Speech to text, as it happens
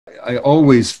I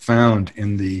always found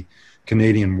in the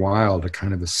Canadian wild a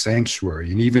kind of a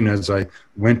sanctuary. And even as I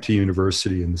went to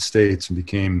university in the States and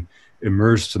became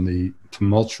immersed in the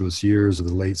tumultuous years of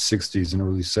the late 60s and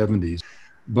early 70s,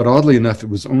 but oddly enough, it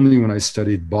was only when I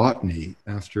studied botany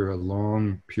after a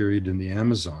long period in the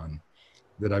Amazon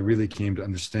that I really came to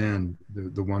understand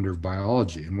the wonder of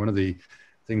biology. And one of the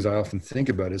things I often think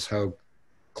about is how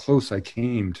close I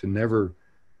came to never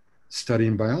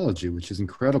studying biology, which is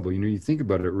incredible. You know, you think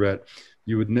about it, Rhett,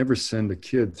 you would never send a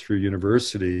kid through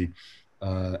university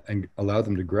and allow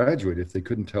them to graduate if they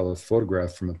couldn't tell a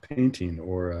photograph from a painting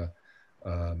or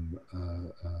um,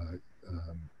 uh, uh,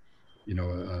 um,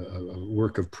 a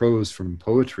work of prose from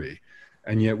poetry.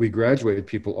 And yet we graduate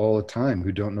people all the time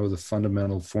who don't know the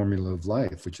fundamental formula of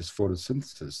life, which is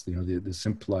photosynthesis. You know, the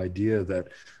simple idea that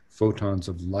photons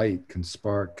of light can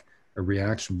spark a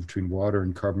reaction between water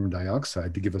and carbon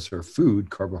dioxide to give us our food,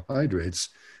 carbohydrates,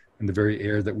 and the very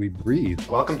air that we breathe.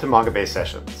 Welcome to Mongabay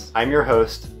Sessions. I'm your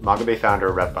host, Mongabay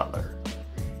founder Rhett Butler.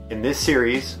 In this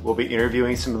series, we'll be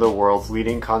interviewing some of the world's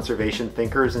leading conservation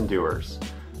thinkers and doers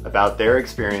about their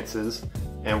experiences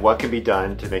and what can be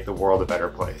done to make the world a better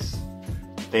place.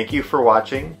 Thank you for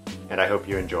watching, and I hope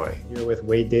you enjoy. Here with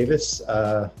Wade Davis,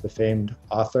 the famed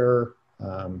author,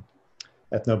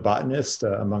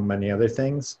 ethnobotanist, among many other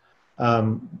things.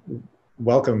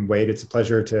 Welcome, Wade. It's a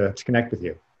pleasure to connect with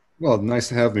you. Well, nice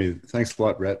to have me. Thanks a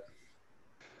lot, Rhett.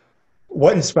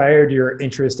 What inspired your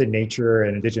interest in nature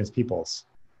and indigenous peoples?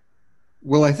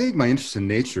 Well, I think my interest in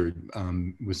nature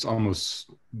was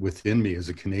almost within me as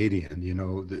a Canadian. You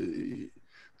know, the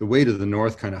way to the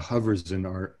north kind of hovers in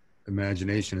our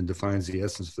imagination and defines the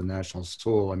essence of the national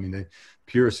soul. I mean, the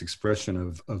purest expression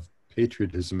of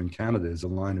patriotism in Canada is a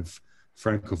line of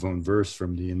Francophone verse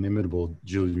from the inimitable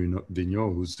Gilles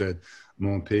Vigneault, who said,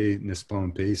 "Mon pays n'est pas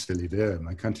un pays, c'est l'hiver."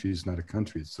 My country is not a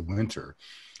country, it's the winter.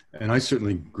 And I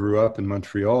certainly grew up in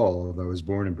Montreal, although I was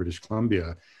born in British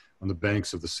Columbia, on the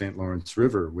banks of the St. Lawrence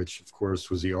River, which of course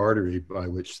was the artery by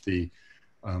which the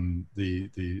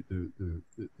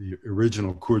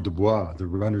original coureurs de bois, the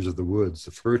runners of the woods,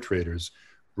 the fur traders,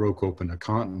 broke open a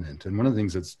continent. And one of the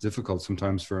things that's difficult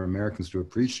sometimes for Americans to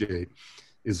appreciate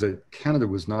is that Canada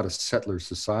was not a settler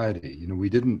society. You know, we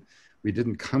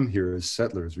didn't come here as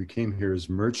settlers. We came here as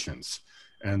merchants.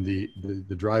 And the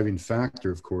driving factor,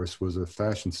 of course, was a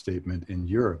fashion statement in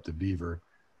Europe, the beaver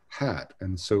hat.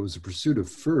 And so it was the pursuit of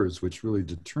furs which really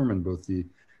determined both the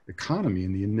economy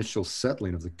and the initial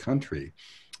settling of the country.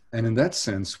 And in that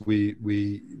sense, we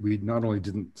not only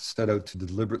didn't set out to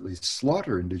deliberately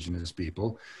slaughter indigenous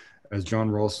people, as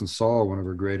John Ralston Saul, one of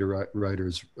our greater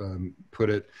writers, put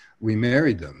it, we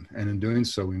married them. And in doing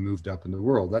so, we moved up in the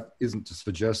world. That isn't to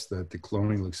suggest that the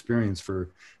colonial experience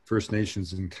for First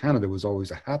Nations in Canada was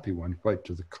always a happy one, quite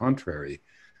to the contrary.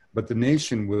 But the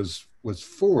nation was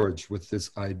forged with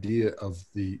this idea of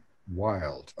the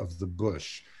wild, of the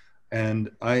bush.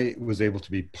 And I was able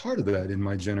to be part of that in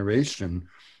my generation,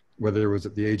 whether it was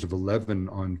at the age of 11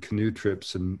 on canoe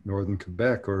trips in northern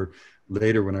Quebec, or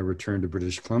later when I returned to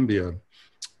British Columbia,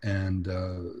 and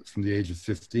from the age of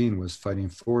 15 was fighting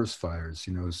forest fires,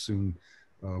 you know, soon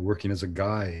working as a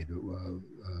guide,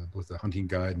 both a hunting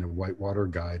guide and a whitewater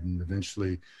guide, and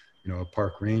eventually, you know, a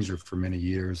park ranger for many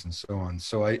years and so on.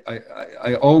 So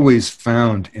I always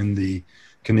found in the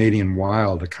Canadian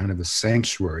wild a kind of a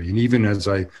sanctuary. And even as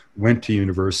I went to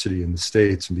university in the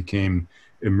States and became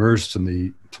immersed in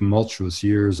the tumultuous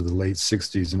years of the late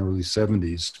 60s and early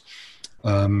 70s,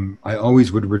 I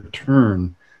always would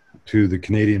return to the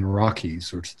Canadian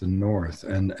Rockies or to the north,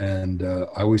 and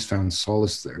I always found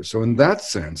solace there. So in that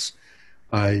sense,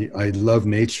 I love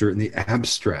nature in the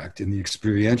abstract, in the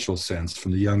experiential sense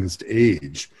from the youngest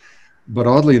age. But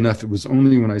oddly enough, it was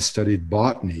only when I studied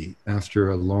botany after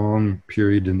a long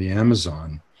period in the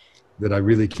Amazon that I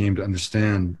really came to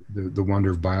understand the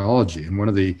wonder of biology. And one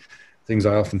of the things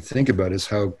I often think about is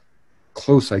how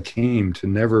close I came to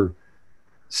never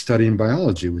studying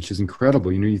biology, which is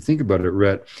incredible. You know, you think about it,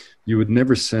 Rhett, you would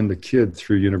never send a kid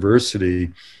through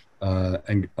university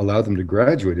and allow them to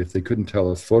graduate if they couldn't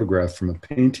tell a photograph from a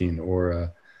painting or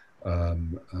a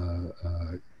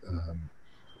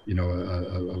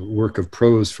work of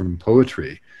prose from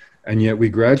poetry. And yet we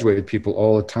graduate people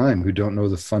all the time who don't know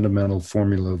the fundamental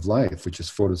formula of life, which is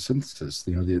photosynthesis.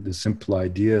 You know, the simple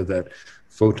idea that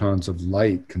photons of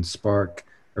light can spark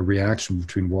a reaction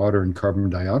between water and carbon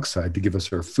dioxide to give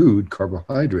us our food,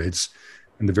 carbohydrates,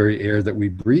 and the very air that we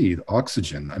breathe,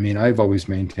 oxygen. I mean, I've always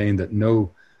maintained that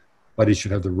nobody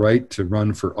should have the right to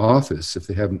run for office if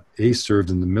they haven't A, served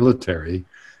in the military,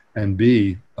 and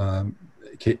B,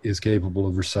 is capable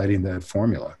of reciting that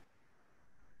formula.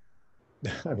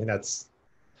 I mean, that's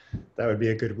That would be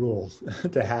a good rule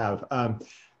to have.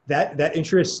 That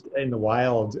interest in the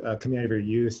wild coming out of your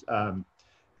youth,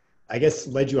 I guess,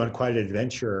 led you on quite an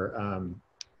adventure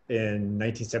in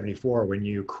 1974 when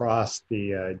you crossed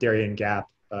the Darien Gap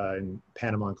in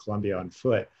Panama and Colombia on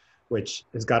foot, which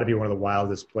has got to be one of the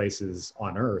wildest places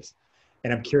on Earth.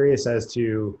 And I'm curious as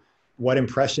to what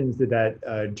impressions did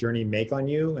that journey make on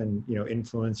you, and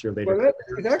influence your later Well,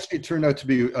 career? it actually turned out to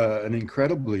be an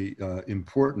incredibly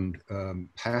important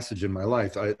passage in my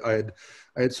life. I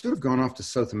had sort of gone off to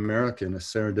South America in a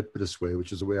serendipitous way,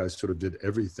 which is the way I sort of did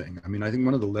everything. I mean, I think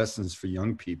one of the lessons for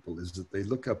young people is that they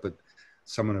look up at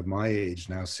someone of my age,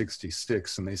 now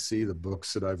 66, and they see the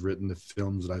books that I've written, the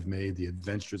films that I've made, the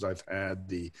adventures I've had,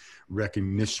 the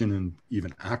recognition and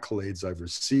even accolades I've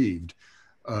received.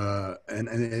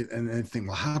 And I think,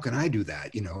 well, how can I do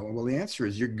that? Well, the answer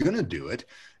is you're going to do it.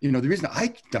 The reason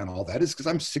I've done all that is because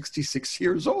I'm 66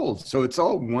 years old. So it's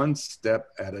all one step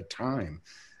at a time.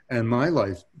 And my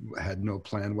life had no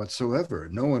plan whatsoever.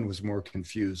 No one was more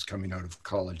confused coming out of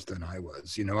college than I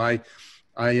was.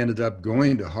 I ended up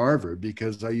going to Harvard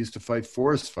because I used to fight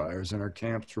forest fires, and our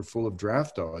camps were full of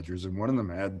draft dodgers. And one of them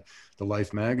had the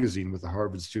Life magazine with the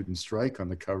Harvard student strike on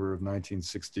the cover of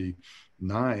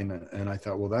 1969. And I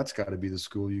thought, well, that's got to be the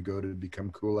school you go to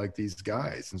become cool like these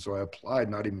guys. And so I applied,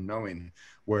 not even knowing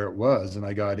where it was. And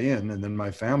I got in, and then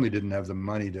my family didn't have the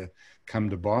money to come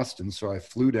to Boston. So I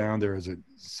flew down there as a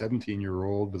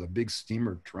 17-year-old with a big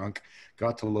steamer trunk,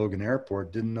 got to Logan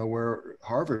Airport, didn't know where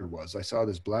Harvard was. I saw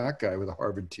this black guy with a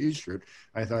Harvard t-shirt.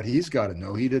 I thought, he's got to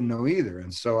know. He didn't know either.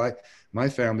 And so my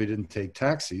family didn't take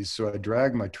taxis. So I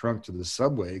dragged my trunk to the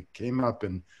subway, came up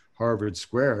in Harvard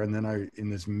Square. And then in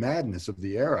this madness of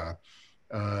the era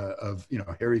of,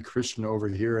 Hare Krishna over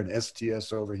here and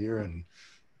STS over here and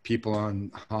people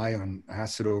high on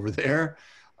acid over there,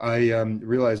 I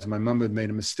realized my mom had made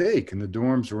a mistake and the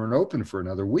dorms weren't open for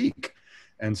another week.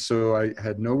 And so I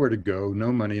had nowhere to go,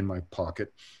 no money in my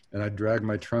pocket. And I dragged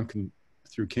my trunk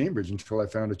through Cambridge until I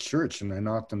found a church, and I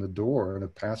knocked on the door, and a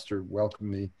pastor welcomed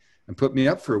me and put me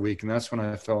up for a week. And that's when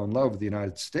I fell in love with the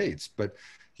United States. But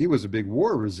he was a big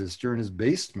war resistor, and his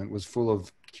basement was full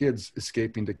of kids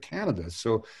escaping to Canada.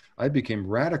 So I became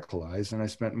radicalized, and I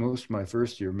spent most of my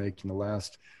first year making the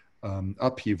last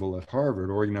upheaval at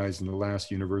Harvard, organizing the last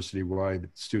university-wide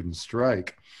student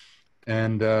strike.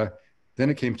 And then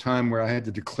it came time where I had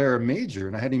to declare a major,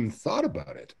 and I hadn't even thought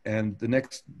about it. And the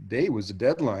next day was the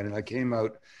deadline, and I came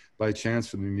out by chance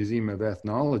from the Museum of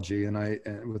Ethnology, and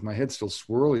with my head still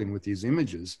swirling with these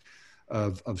images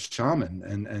of shaman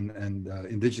and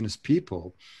indigenous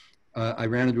people. I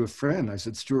ran into a friend. I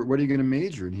said, Stuart, what are you going to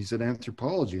major in? He said,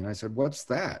 anthropology. And I said, what's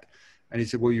that? And he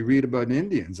said, well, you read about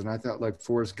Indians. And I thought, like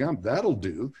Forrest Gump, that'll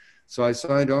do. So I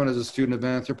signed on as a student of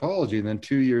anthropology. And then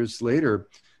 2 years later,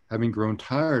 having grown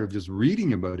tired of just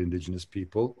reading about indigenous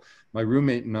people, my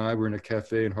roommate and I were in a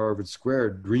cafe in Harvard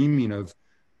Square dreaming of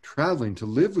traveling to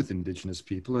live with indigenous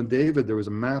people. And David, there was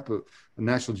a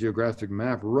National Geographic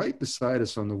map right beside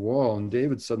us on the wall. And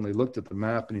David suddenly looked at the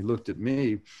map, and he looked at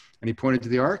me, and he pointed to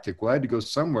the Arctic. Well, I had to go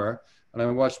somewhere. And I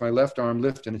watched my left arm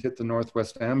lift, and it hit the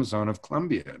Northwest Amazon of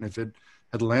Colombia. And if it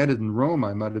had landed in Rome,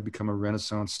 I might have become a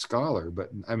Renaissance scholar. But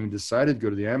having decided to go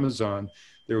to the Amazon,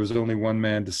 there was only one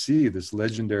man to see, this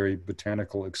legendary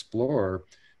botanical explorer,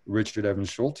 Richard Evans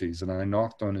Schultes. And I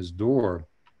knocked on his door,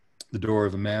 the door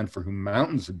of a man for whom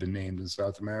mountains had been named in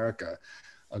South America,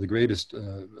 the greatest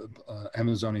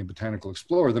Amazonian botanical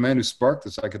explorer, the man who sparked the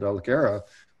psychedelic era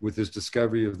with his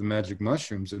discovery of the magic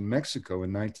mushrooms in Mexico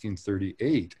in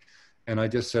 1938. And I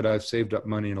just said, I've saved up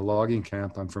money in a logging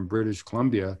camp. I'm from British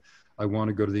Columbia. I want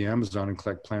to go to the Amazon and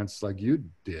collect plants like you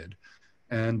did.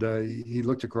 And he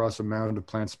looked across a mound of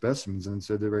plant specimens and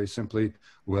said very simply,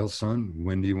 well, son,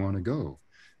 when do you want to go?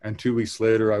 And 2 weeks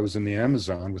later, I was in the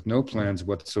Amazon with no plans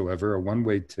whatsoever, a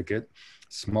one-way ticket,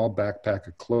 small backpack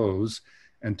of clothes,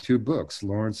 and 2 books,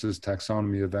 Lawrence's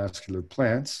Taxonomy of Vascular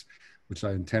Plants, which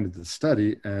I intended to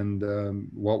study, and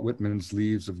Walt Whitman's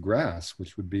Leaves of Grass,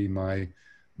 which would be my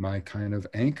kind of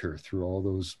anchor through all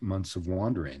those months of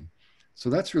wandering. So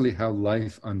that's really how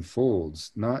life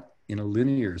unfolds, not in a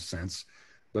linear sense,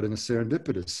 but in a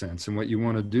serendipitous sense. And what you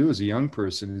want to do as a young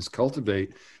person is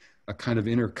cultivate a kind of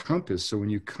inner compass. So when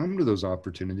you come to those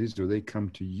opportunities, or they come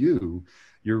to you,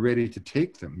 you're ready to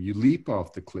take them. You leap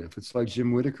off the cliff. It's like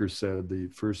Jim Whittaker said, the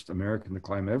first American to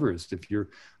climb Everest. If you're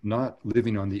not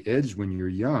living on the edge when you're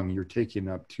young, you're taking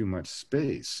up too much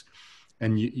space.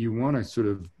 And you want to sort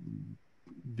of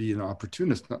be an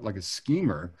opportunist, not like a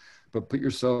schemer, but put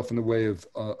yourself in the way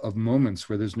of moments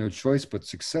where there's no choice but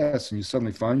success. And you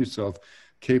suddenly find yourself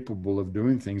capable of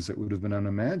doing things that would have been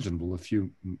unimaginable a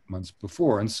few months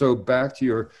before. And so back to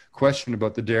your question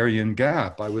about the Darien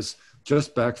Gap, I was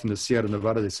just back from the Sierra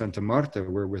Nevada de Santa Marta,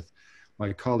 where with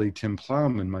my colleague Tim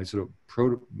Plowman, my sort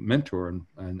of mentor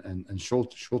and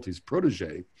Schulte's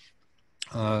protege,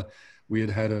 we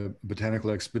had a botanical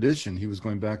expedition. He was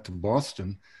going back to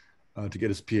Boston to get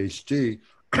his PhD,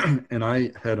 and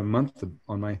I had a month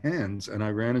on my hands, and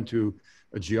I ran into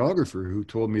a geographer who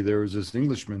told me there was this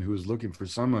Englishman who was looking for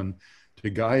someone to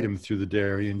guide him through the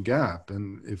Darien Gap,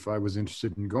 and if I was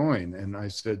interested in going. And I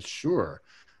said, sure,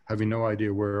 having no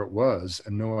idea where it was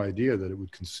and no idea that it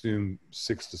would consume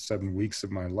 6 to 7 weeks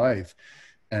of my life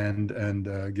and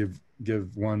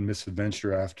give one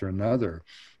misadventure after another.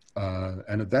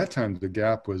 And at that time, the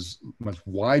gap was much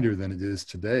wider than it is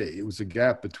today. It was a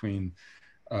gap between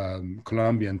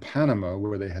Colombia and Panama,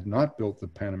 where they had not built the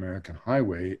Pan American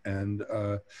Highway. And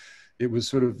it was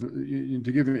sort of, to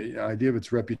give you an idea of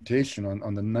its reputation,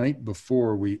 on the night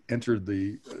before we entered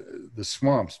the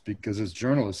swamps, because his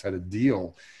journalist had a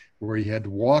deal where he had to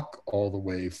walk all the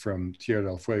way from Tierra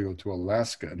del Fuego to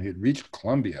Alaska, and he had reached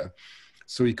Colombia,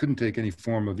 so he couldn't take any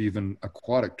form of even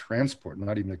aquatic transport,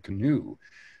 not even a canoe.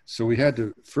 So we had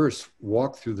to first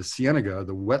walk through the ciénaga,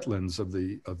 the wetlands of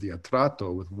the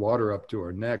Atrato, with water up to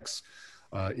our necks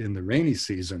in the rainy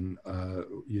season,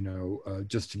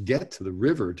 just to get to the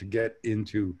river, to get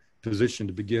into position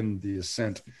to begin the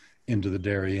ascent into the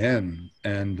Darien.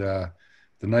 And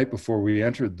the night before we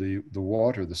entered the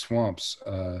water, the swamps,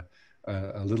 a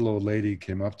little old lady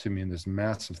came up to me in this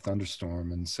massive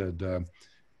thunderstorm and said,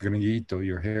 Granito,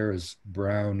 your hair is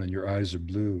brown and your eyes are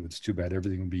blue. It's too bad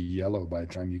everything will be yellow by the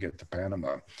time you get to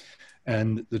Panama.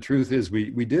 And the truth is,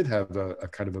 we did have a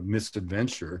kind of a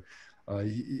misadventure.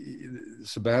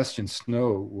 Sebastian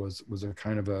Snow was a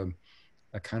kind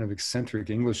of eccentric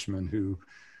Englishman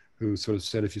who sort of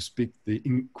said, if you speak the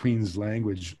Queen's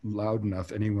language loud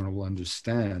enough, anyone will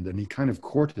understand. And he kind of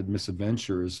courted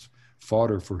misadventures,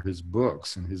 fodder for his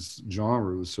books, and his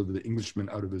genre was sort of the Englishman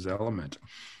out of his element.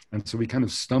 And so we kind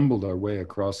of stumbled our way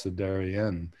across the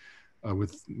Darien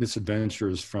with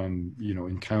misadventures, from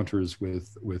encounters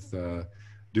with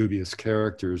dubious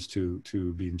characters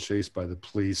to being chased by the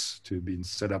police, to being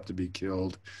set up to be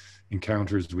killed,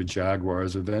 encounters with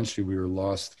jaguars. Eventually, we were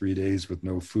lost 3 days with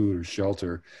no food or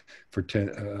shelter. We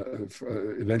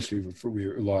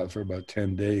were lost for about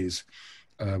 10 days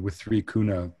with 3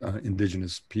 Kuna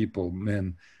indigenous people,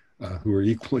 men who are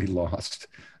equally lost.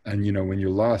 And when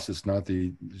you're lost, it's not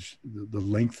the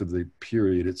length of the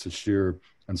period; it's a sheer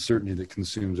uncertainty that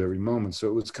consumes every moment. So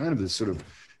it was kind of this sort of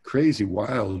crazy,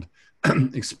 wild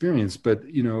experience. But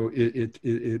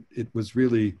it was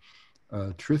really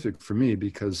terrific for me,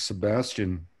 because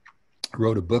Sebastian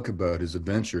wrote a book about his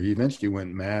adventure. He eventually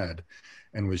went mad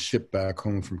and was shipped back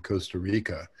home from Costa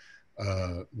Rica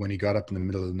when he got up in the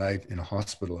middle of the night in a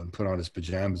hospital and put on his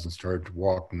pajamas and started to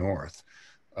walk north.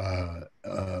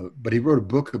 But he wrote a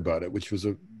book about it, which was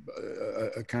a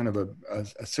kind of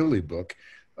a silly book,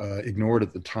 ignored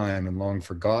at the time and long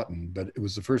forgotten. But it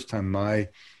was the first time my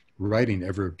writing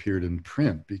ever appeared in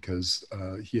print, because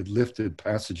he had lifted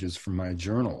passages from my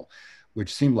journal,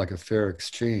 which seemed like a fair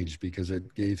exchange, because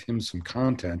it gave him some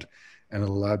content and it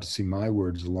allowed to see my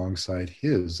words alongside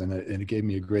his. And it gave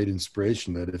me a great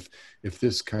inspiration that if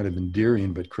this kind of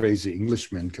endearing but crazy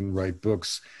Englishman can write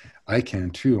books, I can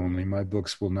too, only my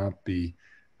books will not be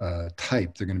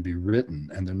typed. They're going to be written,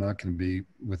 and they're not going to be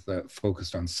with that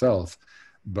focused on self,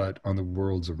 but on the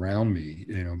worlds around me,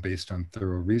 based on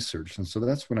thorough research. And so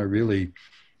that's when I really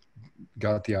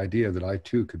got the idea that I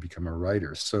too could become a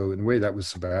writer. So in a way, that was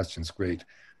Sebastian's great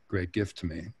gift to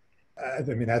me. I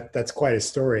mean, that's quite a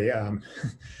story.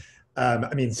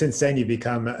 I mean, since then you've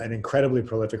become an incredibly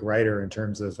prolific writer in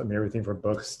terms of, everything from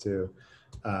books to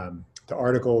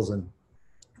articles and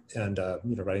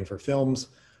writing for films.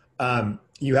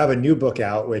 You have a new book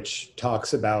out which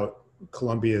talks about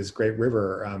Colombia's great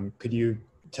river. Could you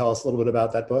tell us a little bit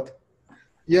about that book?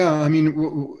 Yeah, I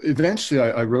mean, eventually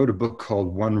I wrote a book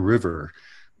called One River,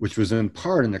 which was in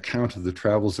part an account of the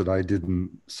travels that I did in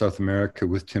South America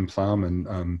with Tim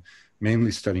Plowman,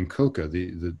 mainly studying coca,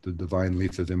 the divine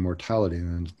leaf of immortality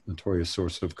and the notorious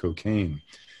source of cocaine.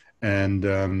 And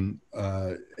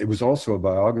it was also a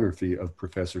biography of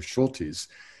Professor Schultes.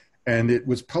 And it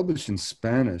was published in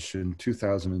Spanish in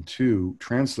 2002,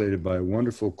 translated by a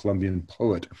wonderful Colombian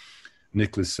poet,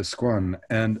 Nicholas Sescuan.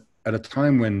 And at a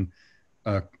time when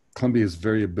Colombia's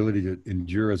very ability to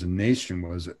endure as a nation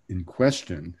was in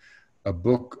question, a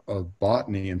book of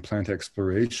botany and plant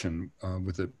exploration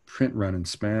with a print run in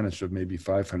Spanish of maybe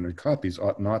 500 copies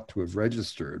ought not to have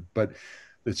registered. But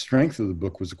the strength of the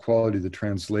book was the quality of the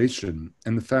translation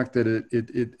and the fact that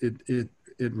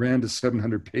it ran to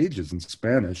 700 pages in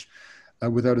Spanish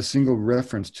without a single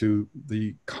reference to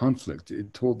the conflict.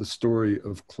 It told the story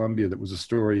of Colombia that was a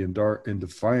story in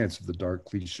defiance of the dark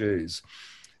cliches.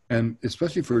 And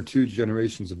especially for two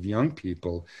generations of young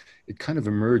people, it kind of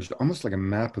emerged almost like a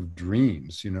map of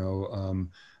dreams, an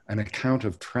account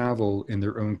of travel in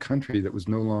their own country that was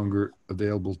no longer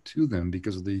available to them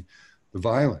because of the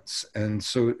violence. And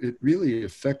so it really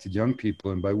affected young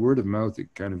people. And by word of mouth,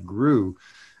 it kind of grew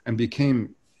and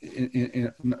became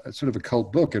in sort of a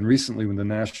cult book. And recently, when the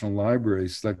National Library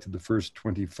selected the first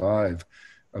 25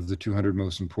 of the 200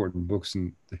 most important books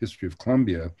in the history of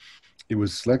Colombia, it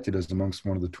was selected as amongst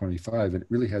one of the 25. And it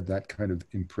really had that kind of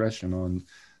impression on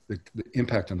the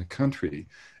impact on the country.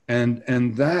 And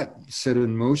that set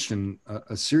in motion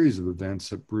a series of events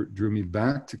that drew me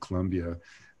back to Colombia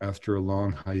after a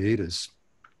long hiatus,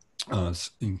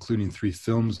 including 3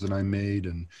 films that I made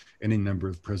and any number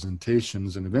of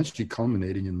presentations, and eventually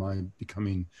culminating in my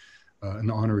becoming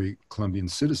an honorary Colombian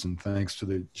citizen, thanks to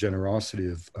the generosity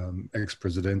of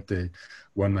ex-presidente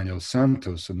Juan Manuel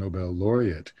Santos, a Nobel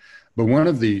laureate. But one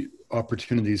of the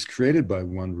opportunities created by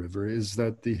One River is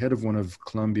that the head of one of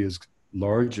Colombia's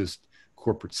largest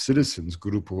corporate citizens,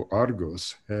 Grupo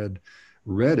Argos, had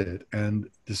read it and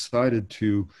decided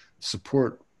to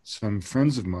support some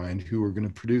friends of mine who were going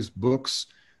to produce books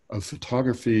of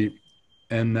photography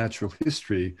and natural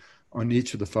history on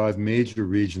each of the 5 major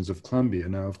regions of Colombia.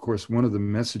 Now, of course, one of the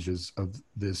messages of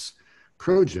this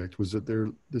project was that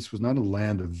this was not a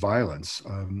land of violence.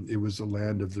 It was a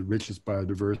land of the richest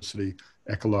biodiversity,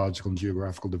 ecological and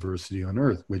geographical diversity on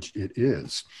Earth, which it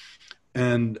is.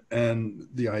 And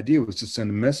the idea was to send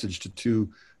a message to 2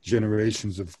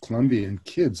 generations of Colombian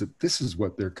kids that this is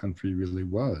what their country really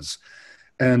was.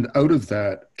 And out of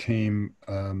that came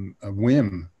a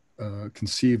whim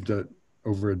conceived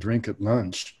over a drink at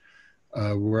lunch,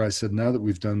 where I said, now that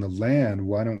we've done the land,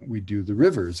 why don't we do the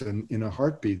rivers? And in a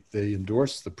heartbeat, they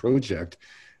endorsed the project.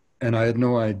 And I had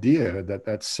no idea that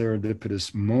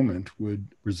serendipitous moment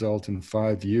would result in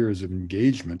 5 years of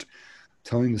engagement,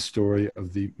 telling the story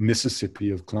of the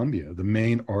Mississippi of Colombia, the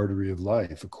main artery of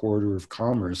life, a corridor of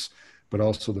commerce, but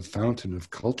also the fountain of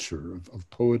culture, of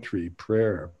poetry,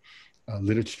 prayer,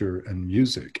 literature, and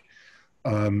music.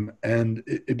 And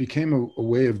it became a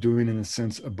way of doing, in a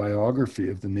sense, a biography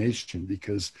of the nation,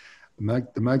 because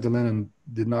the Magdalena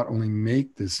did not only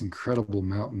make this incredible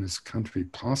mountainous country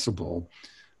possible,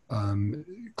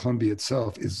 Colombia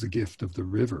itself is the gift of the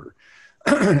river.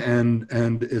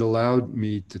 and it allowed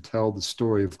me to tell the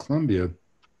story of Colombia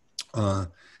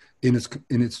in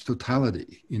its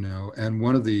totality, And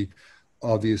one of the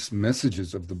obvious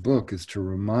messages of the book is to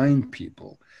remind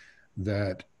people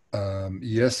that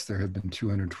yes, there have been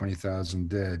 220,000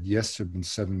 dead. Yes, there have been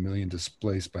 7 million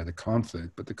displaced by the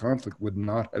conflict, but the conflict would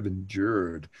not have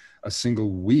endured a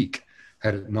single week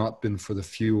had it not been for the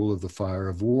fuel of the fire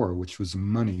of war, which was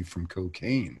money from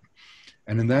cocaine.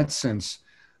 And in that sense,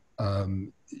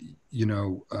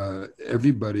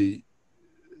 everybody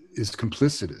is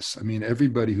complicitous. I mean,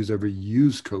 everybody who's ever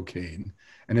used cocaine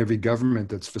and every government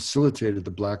that's facilitated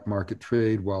the black market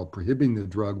trade while prohibiting the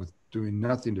drug with doing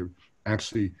nothing to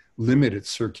actually limit its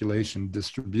circulation,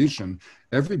 distribution,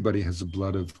 everybody has the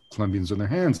blood of Colombians on their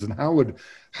hands. And how would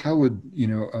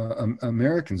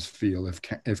Americans feel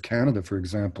if Canada, for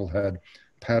example, had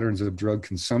patterns of drug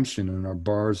consumption in our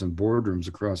bars and boardrooms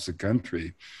across the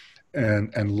country,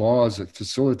 and laws that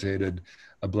facilitated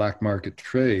a black market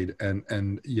trade,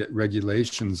 and yet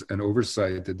regulations and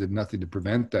oversight that did nothing to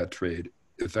prevent that trade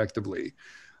effectively,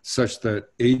 such that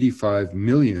 85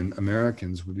 million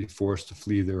Americans would be forced to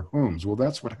flee their homes? Well,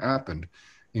 that's what happened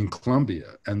in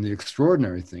Colombia. And the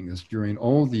extraordinary thing is, during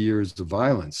all the years of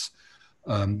violence,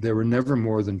 there were never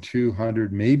more than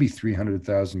 200, maybe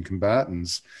 300,000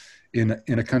 combatants in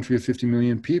a country of 50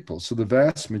 million people. So the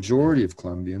vast majority of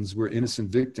Colombians were innocent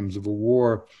victims of a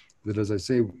war that, as I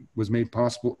say, was made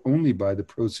possible only by the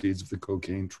proceeds of the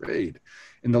cocaine trade.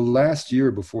 In the last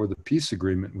year before the peace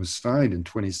agreement was signed in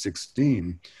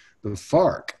 2016, the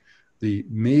FARC, the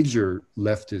major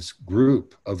leftist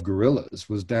group of guerrillas,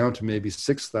 was down to maybe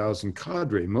 6,000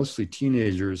 cadre, mostly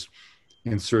teenagers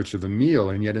in search of a meal.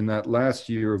 And yet in that last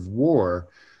year of war,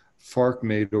 FARC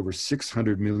made over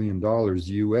 $600 million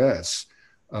US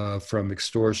from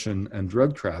extortion and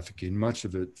drug trafficking, much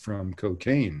of it from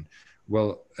cocaine.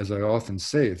 Well, as I often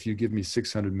say, if you give me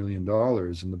 $600 million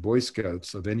in the Boy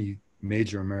Scouts of any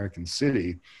major American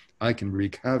city, I can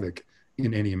wreak havoc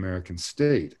in any American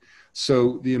state.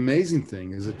 So the amazing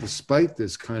thing is that despite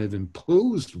this kind of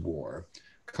imposed war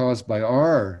caused by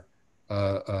our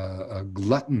a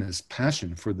gluttonous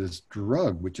passion for this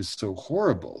drug, which is so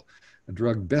horrible, a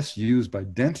drug best used by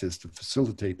dentists to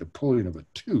facilitate the pulling of a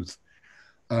tooth.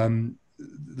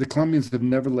 The Colombians have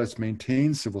nevertheless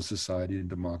maintained civil society and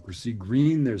democracy,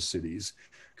 greened their cities,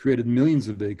 created millions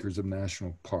of acres of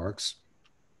national parks,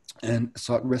 and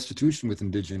sought restitution with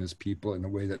indigenous people in a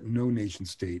way that no nation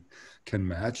state can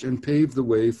match, and paved the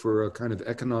way for a kind of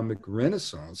economic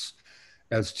renaissance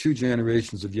as two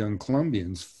generations of young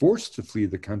Colombians forced to flee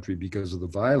the country because of the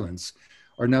violence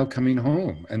are now coming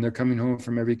home. And they're coming home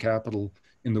from every capital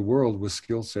in the world with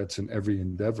skill sets in every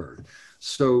endeavor.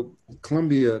 So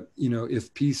Colombia, you know,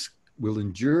 if peace will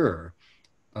endure,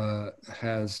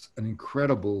 has an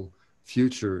incredible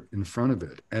future in front of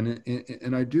it.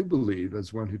 And I do believe,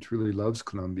 as one who truly loves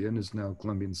Colombia and is now a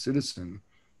Colombian citizen,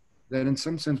 that in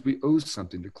some sense we owe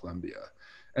something to Colombia.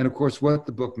 And of course, what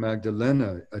the book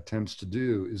Magdalena attempts to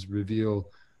do is reveal,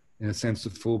 in a sense, the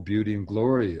full beauty and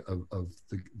glory of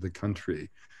the country.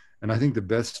 And I think the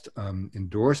best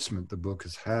endorsement the book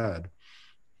has had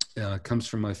comes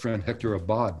from my friend Hector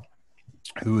Abad,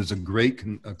 who is a great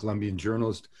Colombian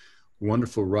journalist,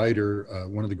 wonderful writer,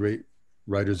 one of the great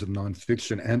writers of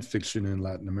nonfiction and fiction in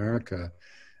Latin America.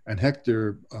 And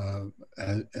Hector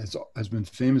has been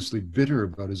famously bitter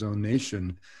about his own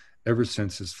nation ever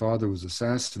since his father was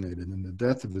assassinated. And the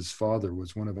death of his father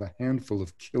was one of a handful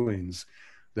of killings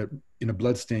that, in a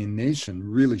bloodstained nation,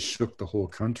 really shook the whole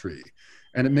country.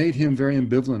 And it made him very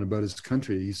ambivalent about his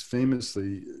country. He's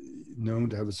famously known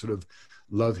to have a sort of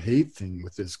love-hate thing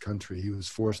with this country. He was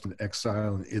forced into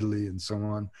exile in Italy and so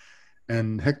on.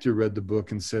 And Hector read the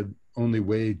book and said, only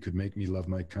Wade could make me love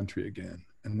my country again.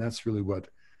 And that's really what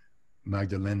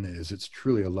Magdalena is. It's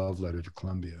truly a love letter to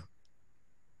Colombia.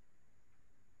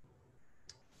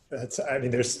 I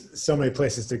mean, there's so many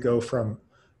places to go from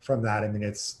that. I mean,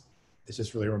 it's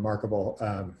just really remarkable.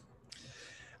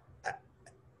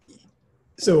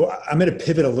 So I'm going to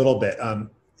pivot a little bit. And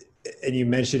you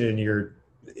mentioned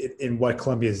in what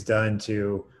Colombia has done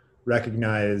to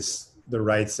recognize the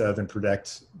rights of and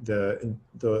protect the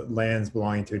lands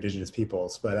belonging to indigenous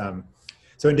peoples. But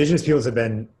so indigenous peoples have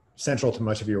been central to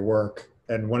much of your work.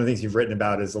 And one of the things you've written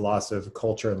about is the loss of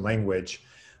culture and language.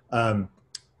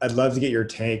 I'd love to get your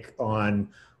take on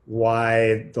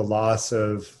why the loss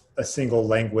of a single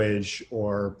language,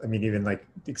 or I mean, even like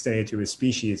extending it to a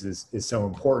species, is so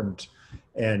important.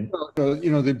 And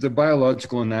you know, the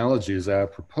biological analogy is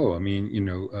apropos. I mean, you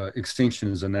know,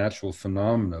 extinction is a natural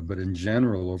phenomena, but in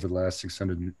general, over the last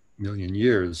 600 million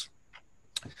years,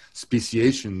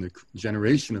 speciation, the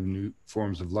generation of new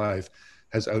forms of life,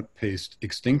 has outpaced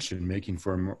extinction, making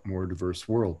for a more diverse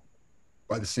world.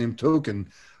 By the same token,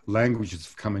 languages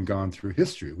have come and gone through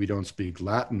history. We don't speak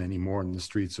Latin anymore in the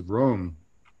streets of Rome,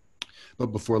 but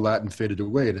before Latin faded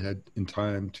away, it had in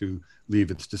time to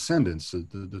leave its descendants,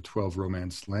 the 12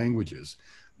 Romance languages.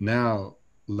 Now,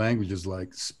 languages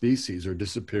like species are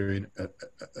disappearing at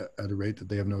a rate that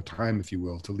they have no time, if you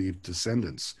will, to leave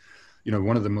descendants. You know,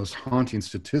 one of the most haunting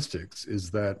statistics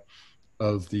is that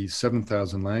of the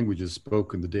 7,000 languages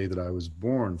spoken the day that I was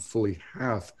born, fully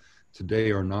half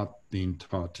today are not being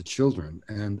taught to children.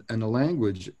 And a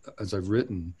language, as I've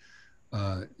written,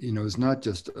 you know, is not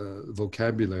just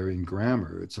vocabulary and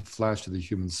grammar. It's a flash of the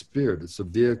human spirit. It's a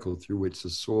vehicle through which the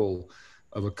soul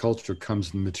of a culture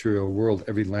comes in the material world.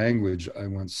 Every language, I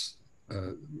once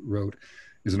wrote,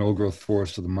 is an old growth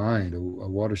forest of the mind, a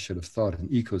watershed of thought, an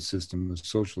ecosystem of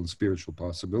social and spiritual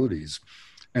possibilities.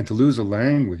 And to lose a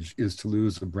language is to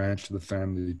lose a branch of the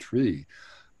family tree.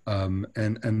 And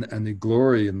the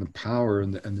glory and the power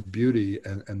and the beauty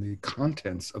and the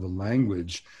contents of a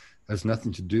language has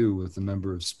nothing to do with the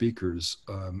number of speakers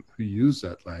who use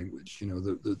that language. You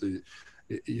know,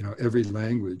 you know, every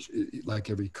language, like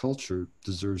every culture,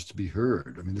 deserves to be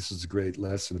heard. I mean, this is a great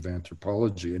lesson of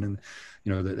anthropology, and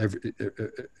you know that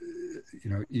you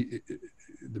know,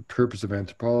 the purpose of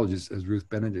anthropology is, as Ruth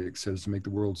Benedict says, to make the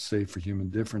world safe for human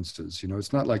differences. You know,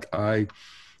 it's not like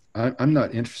I'm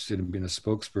not interested in being a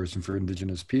spokesperson for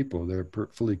indigenous people. They're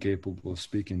fully capable of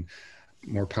speaking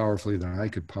more powerfully than I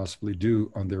could possibly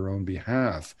do on their own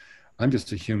behalf. I'm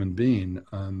just a human being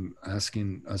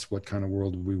asking us what kind of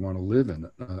world we want to live in,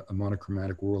 a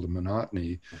monochromatic world of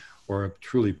monotony, or a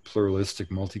truly pluralistic,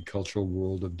 multicultural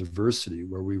world of diversity,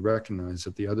 where we recognize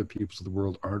that the other peoples of the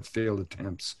world aren't failed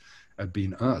attempts at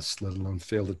being us, let alone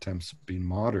failed attempts at being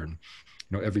modern.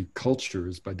 You know, every culture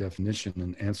is by definition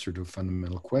an answer to a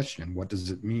fundamental question. What does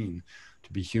it mean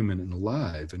to be human and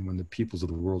alive? And when the peoples of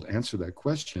the world answer that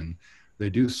question,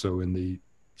 they do so in the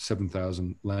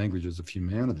 7,000 languages of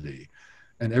humanity.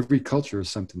 And every culture has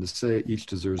something to say. Each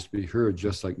deserves to be heard,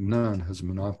 just like none has a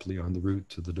monopoly on the route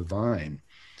to the divine.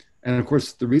 And of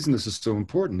course, the reason this is so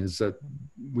important is that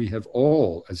we have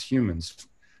all, as humans,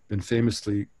 been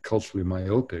famously culturally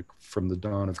myopic from the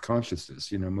dawn of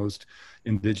consciousness. You know, most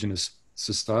indigenous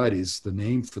societies, the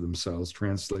name for themselves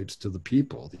translates to the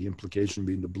people, the implication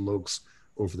being the blokes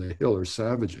over the hill are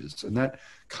savages. And that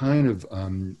kind of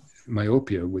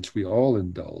myopia, which we all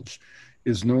indulge,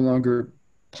 is no longer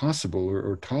possible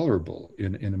or tolerable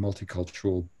in a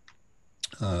multicultural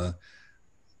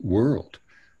world.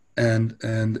 And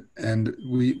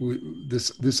we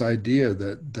this idea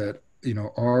that you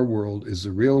know, our world is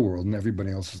the real world and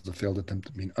everybody else is the failed attempt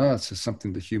to be us is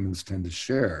something that humans tend to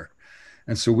share.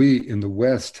 And so we in the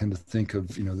West tend to think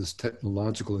of, you know, this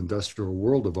technological industrial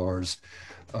world of ours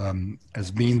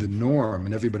as being the norm,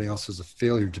 and everybody else is a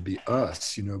failure to be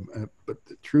us, you know. But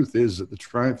the truth is that the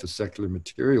triumph of secular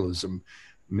materialism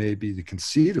may be the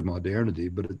conceit of modernity,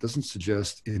 but it doesn't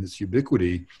suggest in its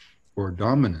ubiquity or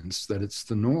dominance that it's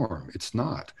the norm. It's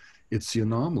not. It's the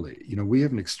anomaly. You know, we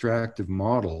have an extractive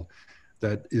model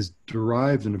that is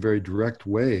derived in a very direct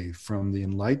way from the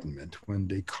Enlightenment. When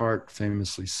Descartes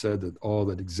famously said that all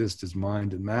that exists is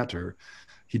mind and matter,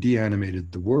 he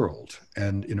deanimated the world.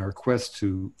 And in our quest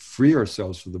to free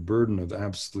ourselves from the burden of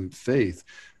absolute faith,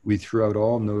 we threw out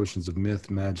all notions of myth,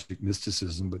 magic,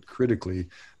 mysticism, but critically,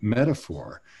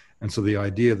 metaphor. And so the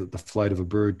idea that the flight of a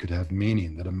bird could have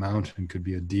meaning, that a mountain could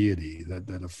be a deity,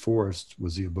 that a forest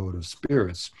was the abode of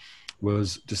spirits,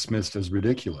 was dismissed as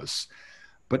ridiculous.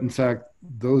 But in fact,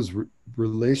 those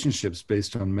relationships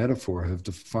based on metaphor have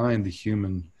defined the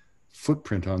human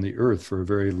footprint on the earth for a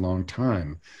very long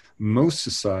time. Most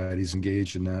societies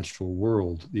engaged in the natural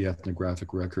world, the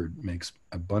ethnographic record makes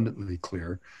abundantly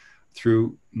clear,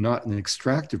 through not an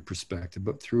extractive perspective,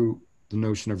 but through the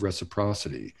notion of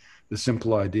reciprocity, the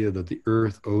simple idea that the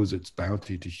earth owes its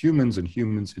bounty to humans and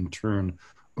humans in turn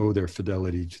owe their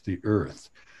fidelity to the earth.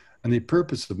 And the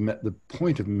purpose of the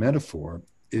point of metaphor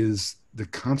is the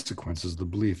consequences of the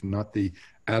belief, not the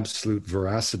absolute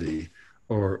veracity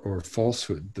or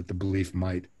falsehood that the belief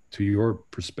might, to your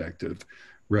perspective,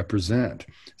 represent.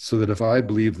 So that if I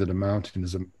believe that a mountain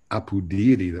is an apu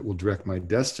deity that will direct my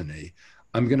destiny,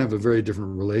 I'm going to have a very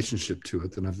different relationship to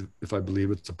it than if I believe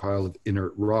it's a pile of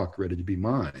inert rock ready to be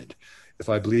mined. If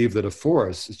I believe that a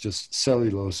forest is just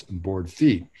cellulose and board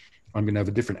feet, I'm going to have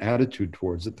a different attitude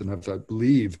towards it than if I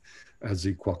believe, as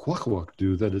the Kwakwaka'wakw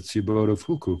do, that it's the abode of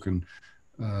Hukuk and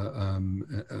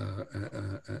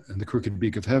the crooked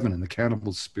beak of heaven and the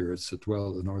cannibal spirits that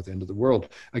dwell at the north end of the world.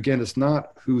 Again, it's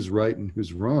not who's right and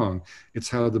who's wrong. It's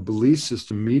how the belief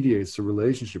system mediates the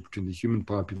relationship between the human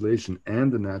population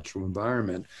and the natural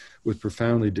environment with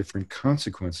profoundly different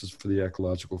consequences for the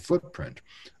ecological footprint.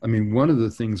 I mean, one of the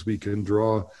things we can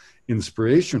draw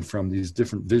inspiration from these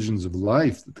different visions of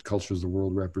life that the cultures of the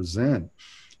world represent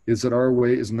is that our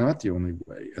way is not the only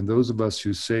way. And those of us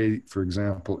who say, for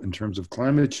example, in terms of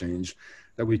climate change,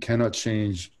 that we cannot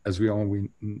change, as we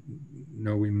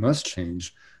know we must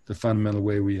change the fundamental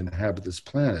way we inhabit this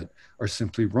planet, are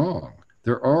simply wrong.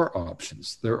 There are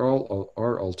options, there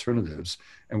are alternatives,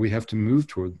 and we have to move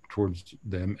towards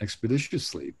them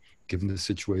expeditiously, given the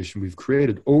situation we've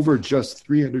created over just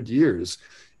 300 years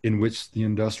in which the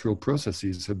industrial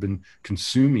processes have been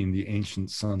consuming the ancient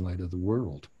sunlight of the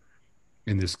world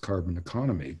in this carbon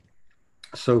economy.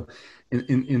 So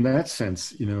in that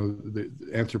sense, you know, the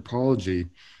anthropology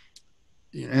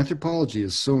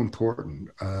is so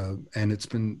important, and it's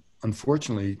been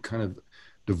unfortunately kind of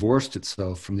divorced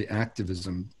itself from the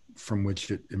activism from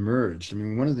which it emerged. I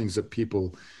mean, one of the things that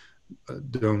people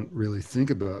don't really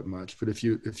think about much, but if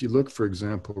you look, for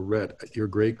example, Rhett, at your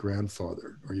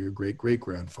great-grandfather or your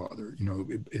great-great-grandfather, you know,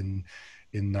 in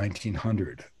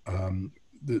 1900,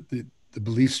 the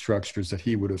belief structures that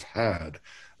he would have had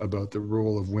about the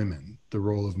role of women, the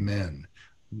role of men,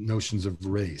 notions of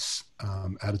race,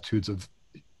 attitudes of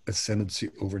ascendancy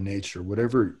over nature,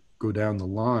 whatever go down the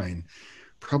line,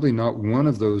 probably not one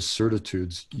of those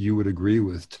certitudes you would agree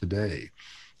with today.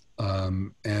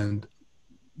 And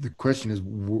the question is,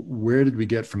 where did we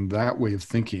get from that way of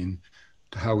thinking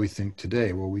to how we think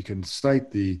today? Well, we can cite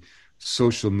the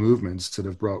social movements that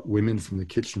have brought women from the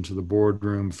kitchen to the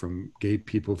boardroom, from gay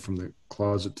people from the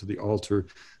closet to the altar,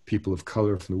 people of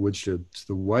color from the woodshed to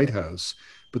the White House.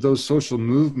 But those social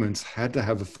movements had to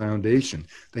have a foundation.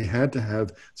 They had to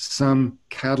have some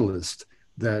catalyst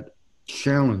that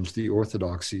challenged the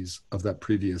orthodoxies of that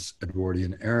previous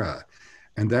Edwardian era.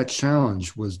 And that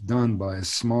challenge was done by a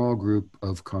small group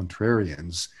of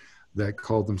contrarians that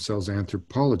called themselves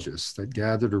anthropologists, that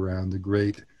gathered around the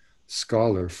great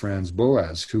scholar, Franz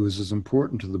Boas, who is as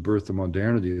important to the birth of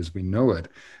modernity as we know it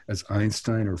as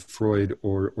Einstein or Freud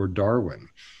or Darwin.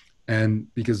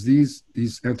 And because these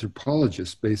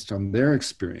anthropologists, based on their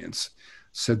experience,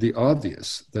 said the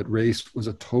obvious, that race was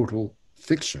a total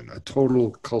fiction, a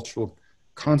total cultural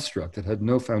construct that had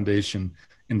no foundation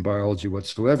in biology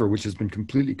whatsoever, which has been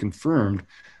completely confirmed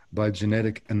by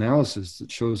genetic analysis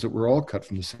that shows that we're all cut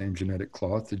from the same genetic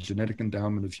cloth. The genetic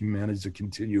endowment of humanity is a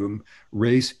continuum.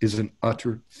 Race is an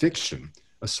utter fiction,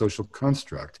 a social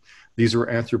construct. These were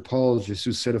anthropologists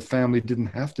who said a family didn't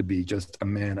have to be just a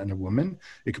man and a woman.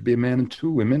 It could be a man and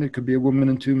two women. It could be a woman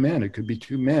and two men. It could be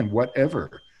two men,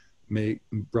 whatever may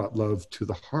brought love to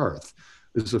the hearth.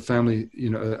 There's a family,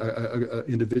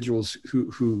 individuals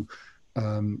who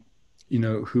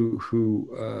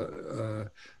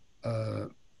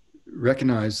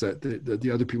recognize that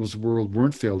the other people's world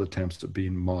weren't failed attempts at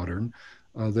being modern,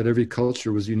 that every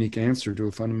culture was a unique answer to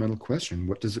a fundamental question: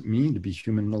 what does it mean to be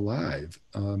human and alive?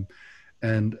 And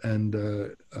when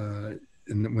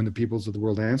the peoples of the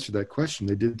world answered that question,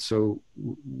 they did so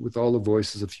with all the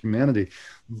voices of humanity.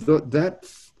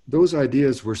 Those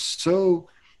ideas were so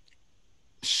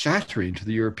shattering to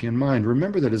the European mind.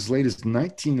 Remember that as late as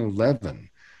 1911,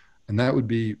 and that would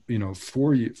be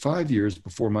 5 years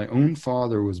before my own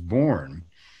father was born,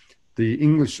 the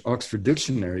English Oxford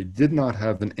Dictionary did not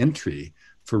have an entry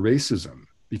for racism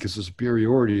because the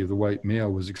superiority of the white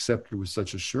male was accepted with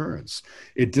such assurance.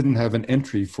 It didn't have an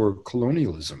entry for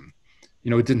colonialism.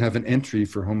 It didn't have an entry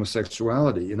for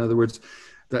homosexuality. In other words,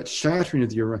 that shattering of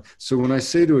the European. So when I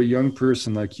say to a young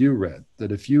person like you, Red,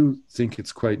 that if you think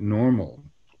it's quite normal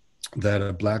that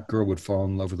a black girl would fall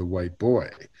in love with a white boy,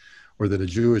 or that a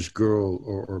Jewish girl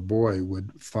or boy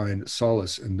would find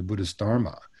solace in the Buddhist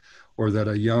Dharma, or that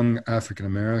a young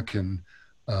African-American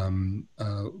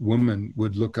woman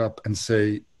would look up and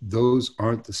say, those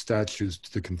aren't the statues to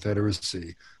the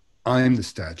Confederacy. I'm the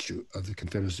statue of the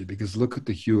Confederacy, because look at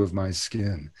the hue of my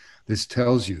skin. This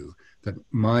tells you that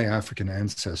my African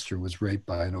ancestor was raped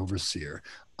by an overseer.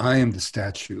 I am the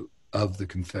statue of the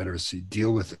Confederacy.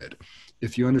 Deal with it.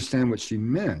 If you understand what she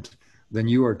meant, then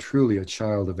you are truly a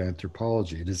child of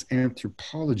anthropology. It is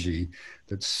anthropology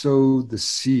that sowed the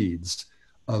seeds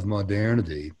of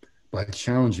modernity by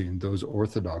challenging those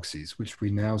orthodoxies, which we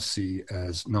now see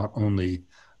as not only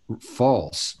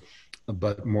false,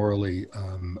 but morally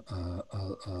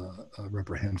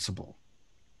reprehensible.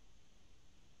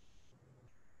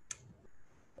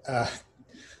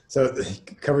 So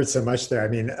covered so much there. I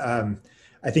mean,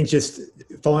 I think just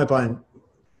following up on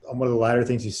one of the latter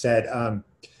things you said,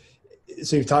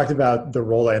 so you've talked about the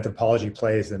role that anthropology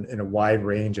plays in a wide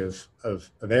range of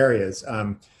areas.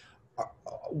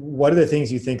 What are the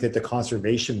things you think that the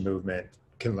conservation movement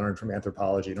can learn from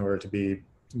anthropology in order to be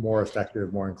more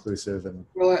effective, more inclusive? And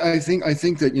well, I think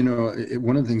that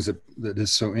one of the things that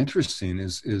is so interesting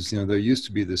is there used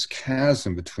to be this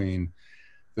chasm between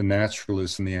the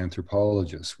naturalists and the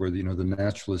anthropologists, where the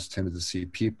naturalists tended to see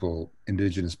people,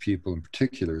 indigenous people in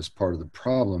particular, as part of the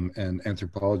problem, and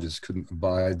anthropologists couldn't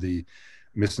abide the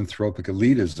misanthropic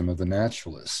elitism of the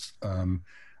naturalists.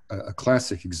 A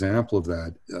classic example of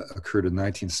that occurred in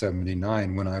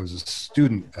 1979 when I was a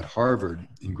student at Harvard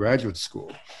in graduate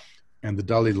school, and the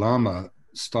Dalai Lama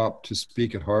stopped to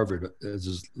speak at Harvard as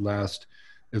his last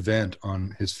event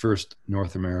on his first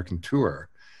North American tour.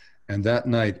 And that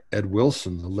night, Ed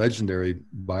Wilson, the legendary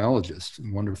biologist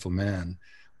and wonderful man,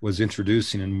 was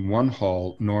introducing in one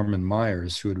hall Norman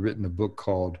Myers, who had written a book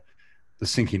called The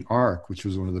Sinking Ark, which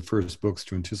was one of the first books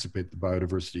to anticipate the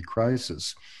biodiversity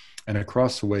crisis. And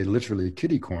across the way, literally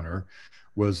kitty corner,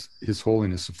 was His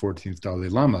Holiness the 14th Dalai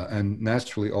Lama. And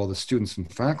naturally, all the students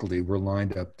and faculty were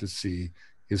lined up to see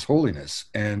His Holiness.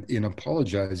 And in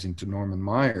apologizing to Norman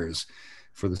Myers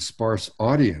for the sparse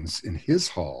audience in his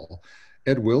hall,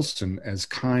 Ed Wilson, as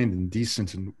kind and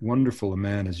decent and wonderful a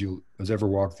man as ever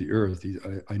walked the earth,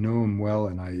 I know him well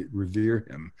and I revere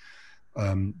him.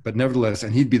 But nevertheless,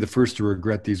 and he'd be the first to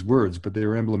regret these words, but they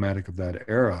are emblematic of that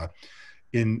era.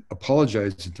 In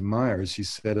apologizing to Myers, he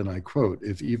said, and I quote,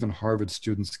 "If even Harvard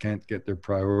students can't get their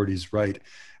priorities right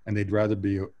and they'd rather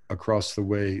be across the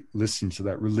way listening to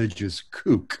that religious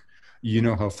kook, you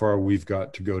know how far we've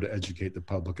got to go to educate the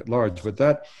public at large." But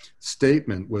that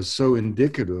statement was so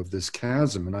indicative of this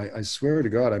chasm. And I swear to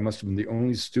God, I must have been the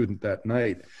only student that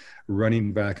night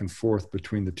running back and forth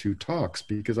between the two talks,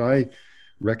 because I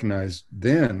recognized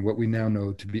then what we now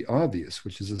know to be obvious,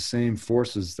 which is the same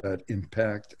forces that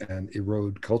impact and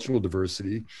erode cultural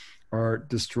diversity are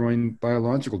destroying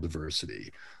biological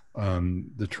diversity.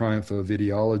 The triumph of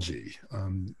ideology,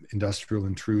 industrial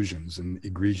intrusions, and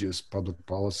egregious public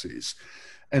policies.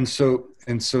 And so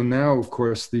now, of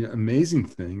course, the amazing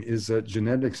thing is that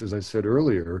genetics, as I said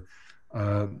earlier,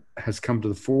 has come to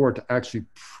the fore to actually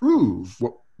prove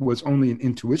what was only an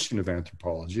intuition of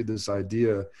anthropology, this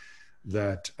idea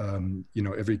that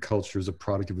every culture is a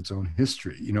product of its own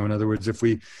history. In other words, if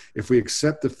we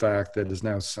accept the fact that is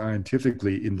now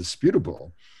scientifically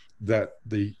indisputable that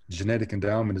the genetic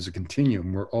endowment is a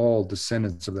continuum, we're all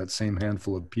descendants of that same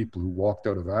handful of people who walked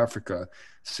out of Africa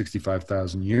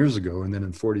 65,000 years ago and then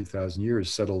in 40,000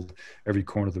 years settled every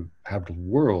corner of the habitable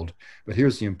world. But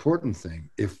here's the important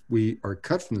thing: if we are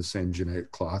cut from the same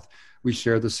genetic cloth, we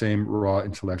share the same raw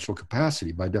intellectual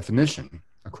capacity by definition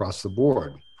across the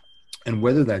board. And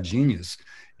whether that genius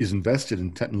is invested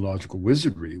in technological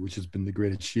wizardry, which has been the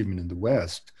great achievement in the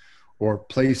West, or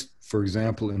placed, for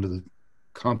example, into the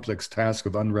complex task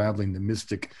of unraveling the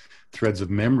mystic threads of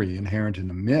memory inherent in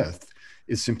a myth,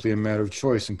 is simply a matter of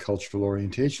choice and cultural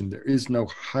orientation. There is no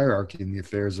hierarchy in the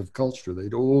affairs of culture.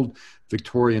 The old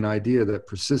Victorian idea that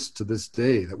persists to this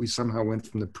day, that we somehow went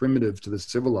from the primitive to the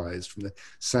civilized, from the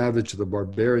savage to the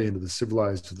barbarian to the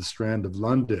civilized to the Strand of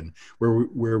London,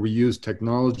 where we use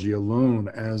technology alone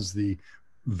as the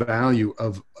value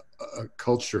of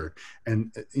culture,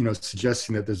 and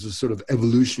suggesting that there's a sort of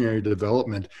evolutionary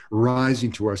development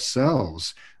rising to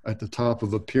ourselves at the top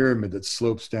of a pyramid that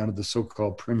slopes down to the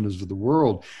so-called primitives of the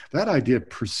world. That idea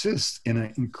persists in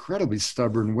an incredibly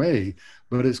stubborn way,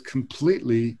 but is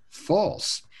completely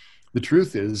false. The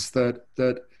truth is that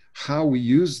how we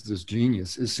use this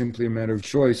genius is simply a matter of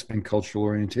choice and cultural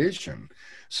orientation.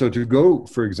 So to go,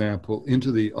 for example,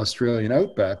 into the Australian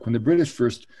outback, when the British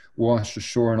first washed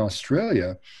ashore in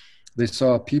Australia, they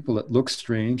saw people that looked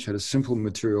strange, had a simple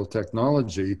material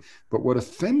technology, but what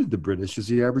offended the British is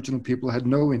the Aboriginal people had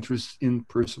no interest in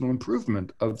personal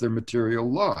improvement of their material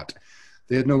lot.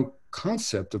 They had no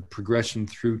concept of progression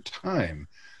through time.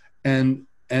 And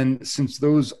since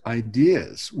those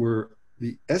ideas were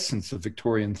the essence of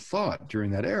Victorian thought during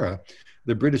that era,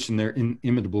 the British, in their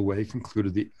inimitable way,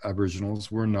 concluded the Aboriginals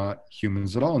were not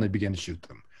humans at all, and they began to shoot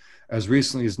them. As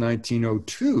recently as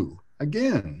 1902,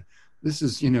 again, this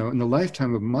is, in the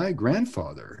lifetime of my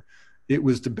grandfather, it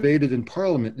was debated in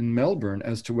Parliament in Melbourne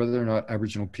as to whether or not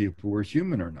Aboriginal people were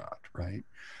human or not, right?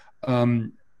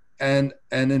 And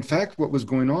in fact, what was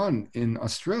going on in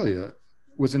Australia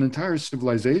was an entire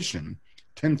civilization,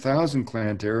 10,000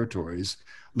 clan territories,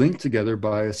 linked together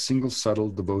by a single subtle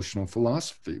devotional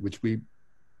philosophy, which we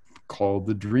called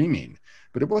the dreaming.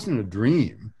 But it wasn't a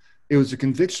dream. It was a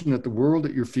conviction that the world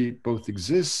at your feet both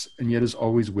exists and yet is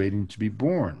always waiting to be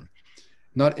born.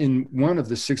 Not in one of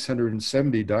the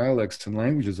 670 dialects and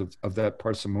languages of that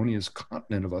parsimonious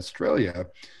continent of Australia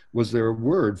was there a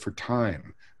word for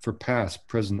time, for past,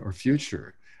 present, or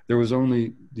future. There was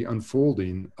only the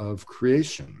unfolding of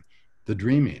creation, the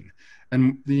dreaming.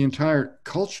 And the entire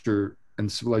culture and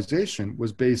civilization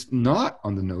was based not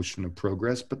on the notion of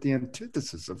progress, but the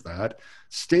antithesis of that,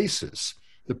 stasis.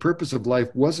 The purpose of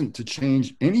life wasn't to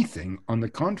change anything. On the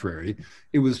contrary,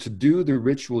 it was to do the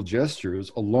ritual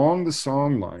gestures along the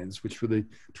song lines, which were the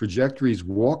trajectories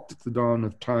walked at the dawn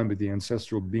of time by the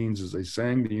ancestral beings as they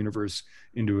sang the universe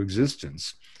into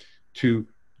existence, to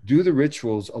do the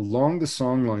rituals along the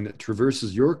song line that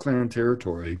traverses your clan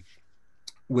territory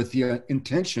with the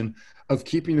intention of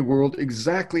keeping the world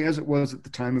exactly as it was at the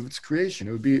time of its creation.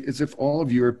 It would be as if all of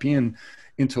European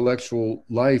intellectual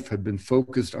life had been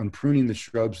focused on pruning the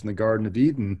shrubs in the Garden of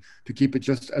Eden to keep it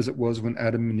just as it was when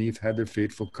Adam and Eve had their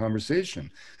fateful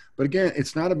conversation. But again,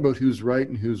 it's not about who's right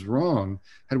and who's wrong.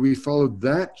 Had we followed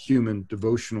that human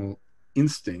devotional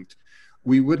instinct,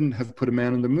 we wouldn't have put a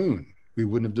man on the moon. We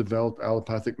wouldn't have developed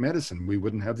allopathic medicine. We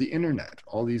wouldn't have the internet,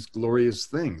 all these glorious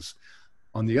things.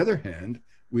 On the other hand,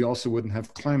 we also wouldn't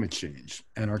have climate change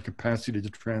and our capacity to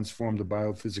transform the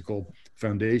biophysical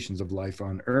foundations of life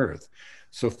on Earth.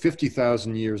 So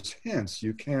 50,000 years hence,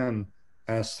 you can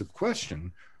ask the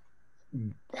question,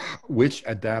 which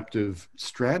adaptive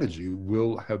strategy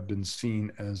will have been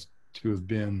seen as to have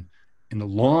been, in the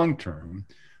long term,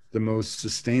 the most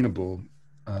sustainable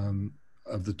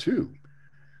of the two?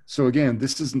 So again,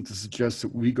 this isn't to suggest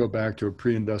that we go back to a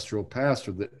pre-industrial past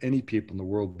or that any people in the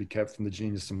world be kept from the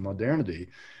genius of modernity.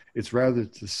 It's rather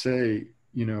to say,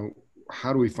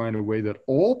 how do we find a way that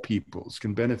all peoples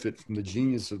can benefit from the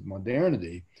genius of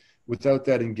modernity without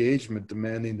that engagement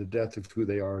demanding the death of who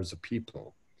they are as a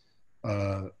people?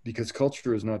 Because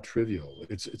culture is not trivial.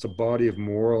 It's a body of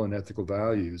moral and ethical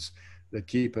values that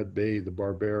keep at bay the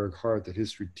barbaric heart that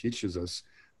history teaches us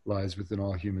lies within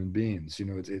all human beings.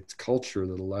 It's culture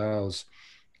that allows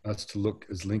us to look,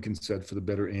 as Lincoln said, for the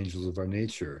better angels of our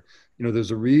nature. There's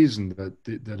a reason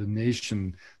that a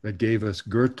nation that gave us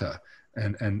Goethe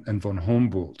and von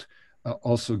Humboldt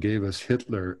also gave us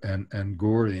Hitler and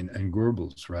Goring and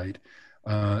Goebbels, right?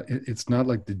 It's not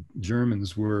like the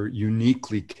Germans were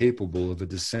uniquely capable of a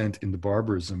descent into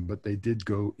barbarism, but they did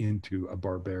go into a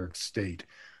barbaric state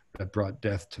that brought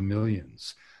death to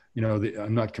millions. You know,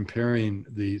 I'm not comparing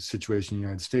the situation in the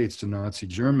United States to Nazi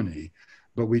Germany,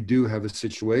 but we do have a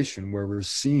situation where we're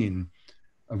seeing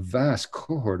a vast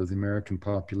cohort of the American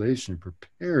population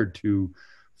prepared to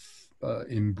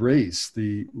embrace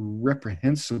the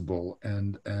reprehensible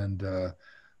and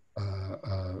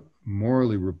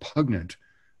morally repugnant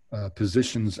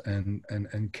positions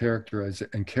and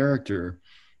character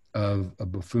of a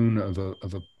buffoon, of a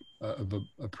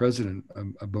president,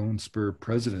 a bone spur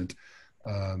president,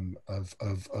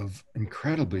 of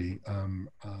incredibly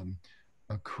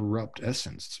a corrupt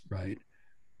essence, right?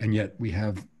 And yet we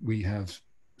have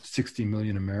 60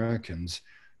 million Americans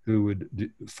who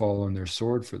would fall on their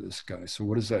sword for this guy. So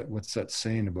what's that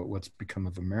saying about what's become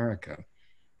of America?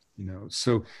 You know,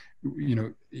 so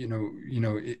you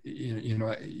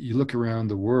look around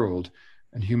the world,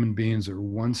 and human beings are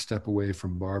one step away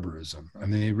from barbarism. I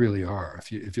mean, they really are.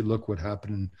 If you look what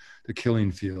happened in the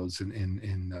killing fields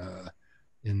in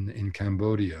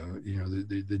Cambodia, you know,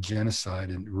 the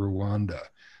genocide in Rwanda,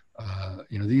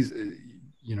 you know, these,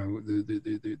 you know,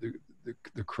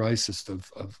 the crisis of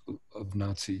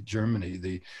Nazi Germany,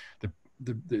 the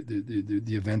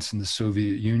events in the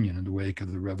Soviet Union in the wake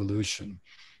of the revolution.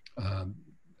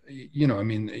 You know, I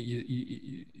mean,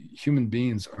 human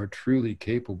beings are truly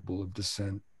capable of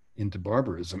descent into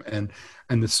barbarism, and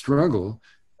the struggle,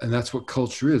 and that's what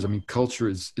culture is. I mean, culture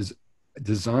is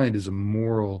designed as a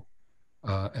moral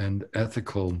and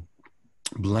ethical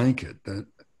blanket that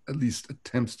at least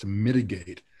attempts to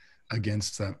mitigate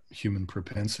against that human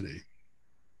propensity.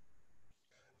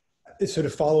 So to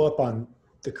follow up on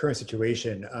the current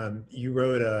situation, you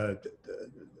wrote a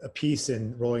piece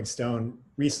in Rolling Stone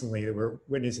recently that we're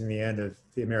witnessing the end of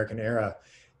the American era.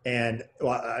 And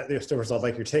well, first of all, I'd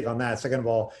like your take on that. Second of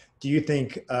all, do you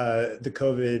think the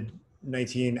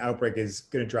COVID-19 outbreak is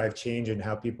going to drive change in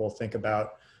how people think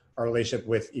about our relationship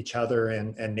with each other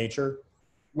and nature?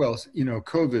 Well, you know,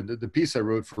 COVID, the piece I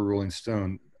wrote for Rolling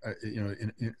Stone, you know,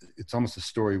 it's almost a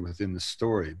story within the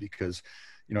story, because,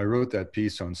 you know, I wrote that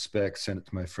piece on spec, sent it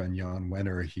to my friend Jan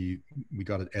Wenner. We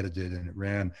got it edited and it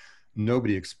ran.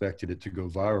 Nobody expected it to go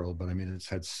viral, but I mean, it's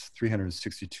had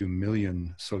 362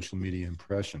 million social media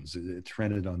impressions. It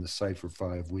trended on the site for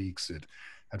 5 weeks. It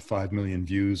had 5 million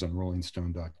views on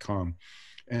rollingstone.com.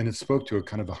 And it spoke to a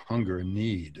kind of a hunger and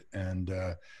need. And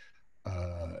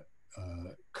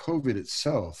COVID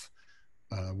itself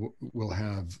will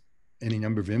have any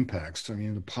number of impacts. I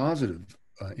mean, the positive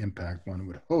impact, one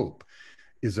would hope,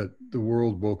 is that the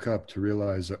world woke up to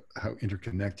realize how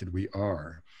interconnected we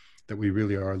are, that we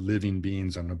really are living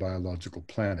beings on a biological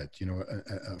planet. You know,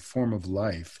 a form of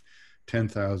life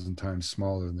 10,000 times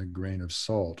smaller than a grain of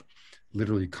salt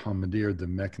literally commandeered the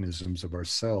mechanisms of our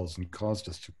cells and caused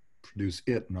us to produce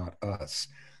it, not us.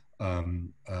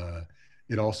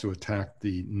 It also attacked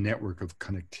the network of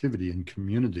connectivity and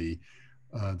community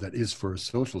that is, for a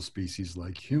social species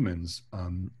like humans,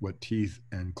 what teeth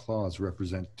and claws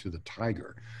represent to the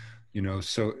tiger. You know,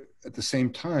 so at the same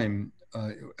time,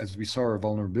 as we saw our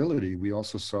vulnerability, we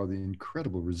also saw the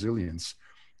incredible resilience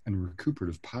and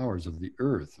recuperative powers of the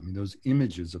earth. I mean, those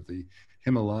images of the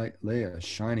Himalaya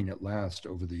shining at last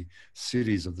over the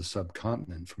cities of the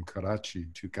subcontinent, from Karachi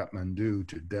to Kathmandu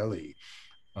to Delhi,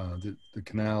 the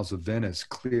canals of Venice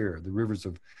clear, the rivers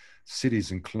of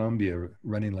cities in Colombia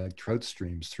running like trout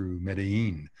streams through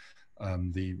Medellin,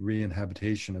 the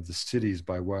re-inhabitation of the cities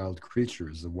by wild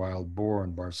creatures, the wild boar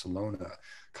in Barcelona,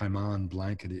 caiman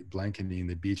blanketing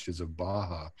the beaches of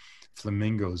Baja,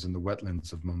 flamingos in the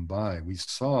wetlands of Mumbai. We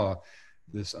saw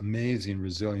this amazing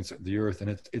resilience of the earth.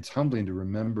 And it's humbling to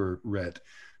remember, Rhett,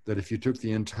 that if you took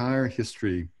the entire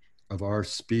history of our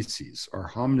species, our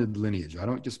hominid lineage, I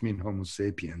don't just mean Homo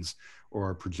sapiens or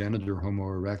our progenitor Homo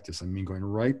erectus, I mean going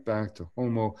right back to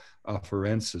Homo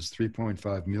afarensis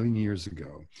 3.5 million years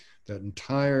ago, that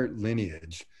entire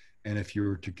lineage. And if you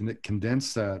were to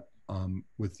condense that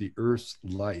with the Earth's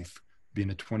life being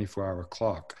a 24-hour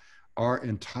clock, our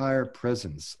entire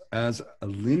presence as a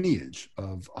lineage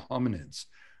of hominids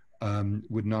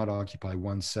would not occupy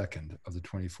 1 second of the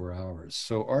 24 hours.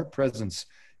 So our presence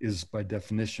is by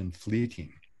definition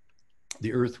fleeting.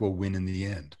 The Earth will win in the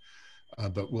end,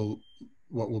 but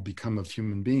what will become of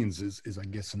human beings is I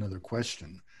guess, another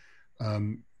question.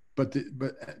 but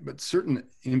certain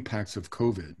impacts of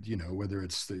COVID, whether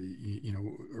it's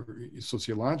or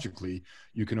sociologically,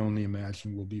 you can only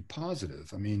imagine will be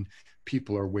positive. I mean,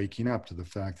 people are waking up to the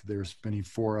fact that they're spending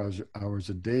 4 hours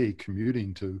a day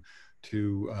commuting to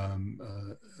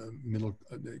middle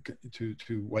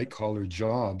to white collar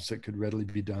jobs that could readily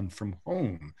be done from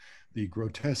home. The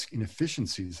grotesque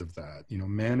inefficiencies of that.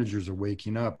 Managers are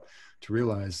waking up to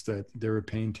realize that they were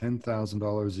paying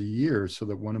 $10,000 a year so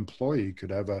that one employee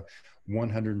could have a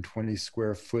 120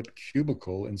 square foot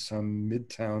cubicle in some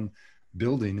midtown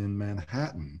building in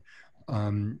Manhattan.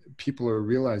 People are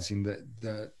realizing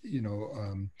that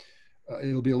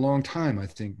it'll be a long time, I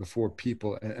think, before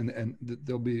people, and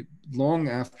there'll be long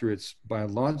after it's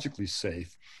biologically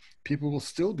safe, people will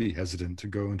still be hesitant to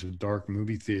go into dark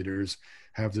movie theaters,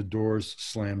 have the doors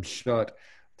slammed shut,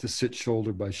 to sit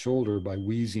shoulder by shoulder by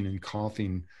wheezing and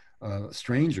coughing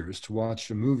strangers to watch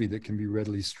a movie that can be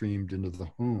readily streamed into the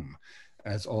home,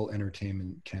 as all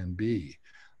entertainment can be.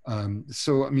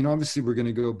 So, I mean, obviously, we're going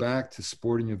to go back to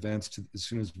sporting events as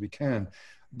soon as we can.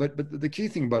 But the key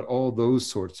thing about all those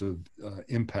sorts of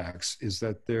impacts is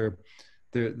that they're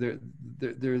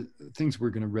things we're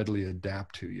going to readily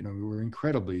adapt to. We're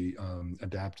incredibly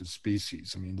adaptive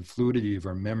species. I mean, the fluidity of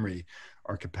our memory,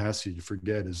 our capacity to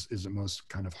forget is the most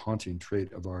kind of haunting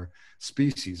trait of our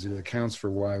species. It accounts for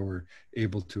why we're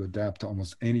able to adapt to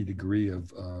almost any degree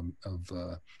of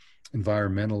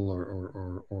environmental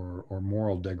or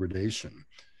moral degradation.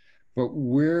 But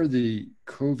where the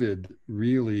COVID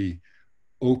really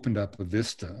opened up a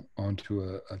vista onto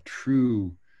a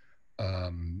true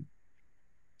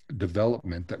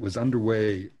development that was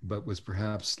underway but was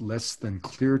perhaps less than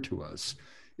clear to us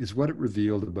is what it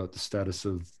revealed about the status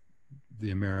of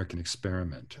the American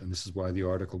experiment. And this is why the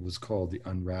article was called The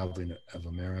Unraveling of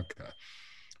America.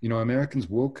 Americans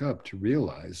woke up to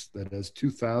realize that as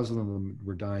 2,000 of them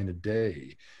were dying a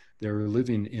day, they were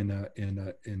living in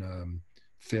a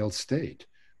failed state,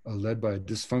 led by a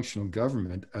dysfunctional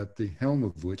government, at the helm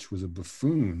of which was a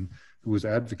buffoon who was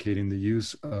advocating the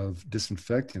use of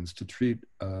disinfectants to treat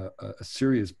a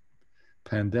serious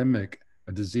pandemic,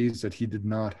 a disease that he did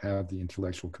not have the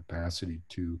intellectual capacity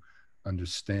to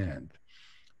understand.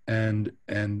 And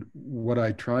what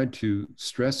I tried to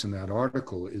stress in that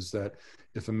article is that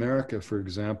if America, for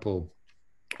example,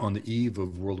 on the eve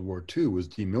of World War II was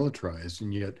demilitarized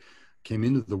and yet came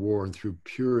into the war and through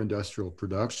pure industrial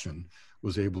production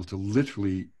was able to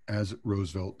literally, as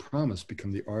Roosevelt promised,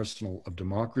 become the arsenal of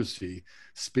democracy,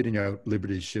 spitting out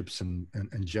Liberty ships and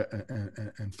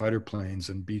fighter planes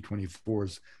and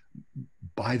B-24s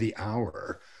by the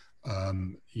hour,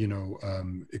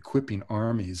 equipping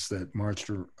armies that marched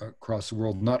across the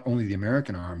world, not only the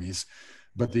American armies,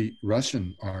 but the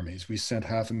Russian armies. We sent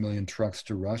 500,000 trucks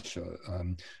to Russia,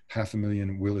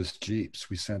 500,000 Willys Jeeps.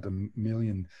 We sent 1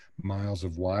 million miles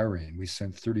of wiring. We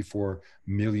sent 34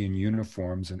 million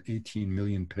uniforms and 18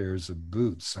 million pairs of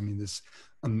boots. I mean, this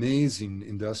amazing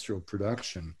industrial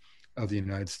production of the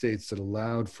United States that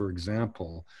allowed, for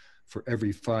example, for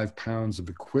every 5 pounds of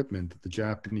equipment that the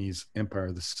Japanese Empire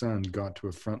of the Sun got to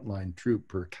a frontline troop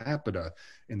per capita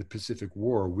in the Pacific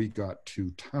War, we got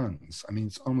 2 tons. I mean,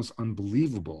 it's almost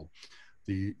unbelievable,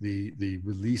 the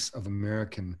release of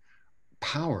American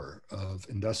power of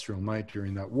industrial might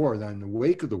during that war. Then in the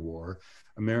wake of the war,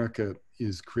 America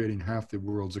is creating half the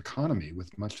world's economy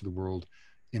with much of the world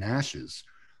in ashes.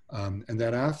 And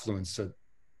that affluence that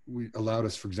allowed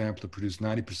us, for example, to produce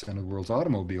 90% of the world's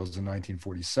automobiles in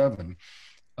 1947,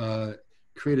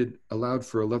 allowed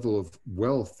for a level of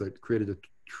wealth that created a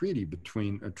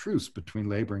truce between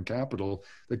labor and capital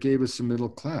that gave us a middle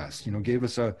class, gave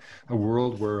us a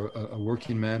world where a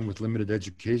working man with limited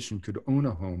education could own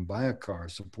a home, buy a car,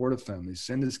 support a family,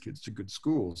 send his kids to good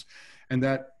schools. And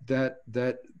that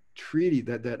treaty,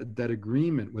 that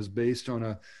agreement was based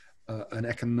on an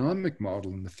economic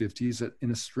model in the 50s that,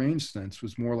 in a strange sense,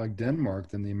 was more like Denmark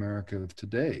than the America of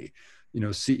today.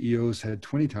 CEOs had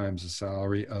 20 times the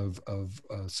salary of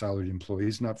salaried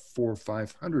employees, not 400 or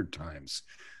 500 times.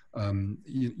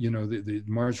 The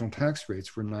marginal tax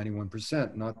rates were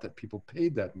 91%. Not that people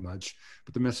paid that much,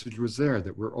 but the message was there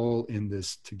that we're all in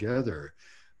this together.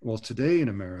 Well, today in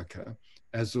America,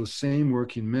 as those same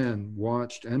working men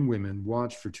and women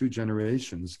watched for 2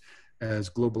 generations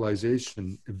as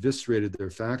globalization eviscerated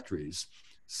their factories,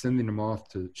 sending them off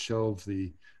to shelve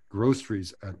the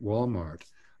groceries at Walmart.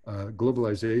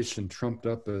 Globalization trumped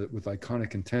up with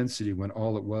iconic intensity when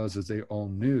all it was, as they all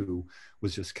knew,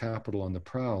 was just capital on the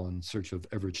prowl in search of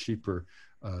ever cheaper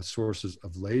sources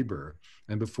of labor.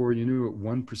 And before you knew it,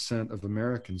 1% of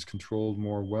Americans controlled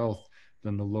more wealth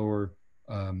than the lower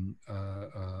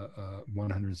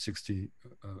 160,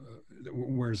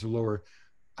 whereas the lower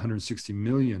 160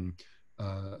 million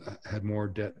had more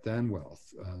debt than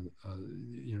wealth.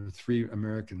 You know,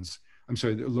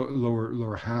 the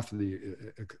lower half of the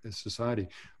society,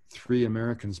 3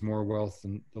 Americans more wealth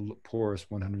than the poorest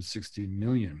 160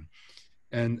 million.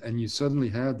 And you suddenly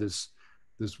had this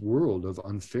world of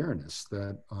unfairness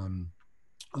that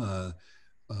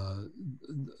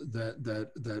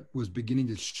that was beginning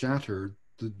to shatter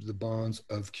the bonds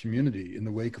of community. In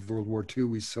the wake of World War II,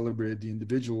 we celebrated the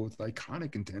individual with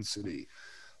iconic intensity,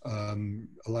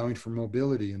 allowing for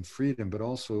mobility and freedom, but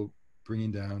also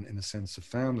bringing down, in a sense, of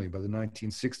family. By the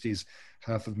 1960s,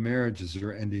 half of marriages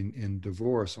are ending in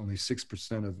divorce. Only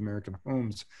 6% of American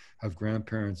homes have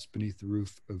grandparents beneath the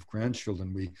roof of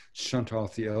grandchildren. We shunt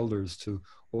off the elders to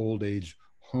old age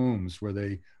homes where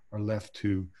they are left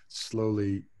to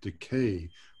slowly decay.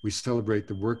 We celebrate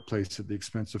the workplace at the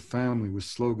expense of family with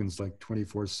slogans like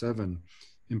 24/7,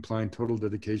 implying total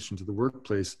dedication to the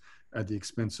workplace at the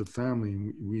expense of family.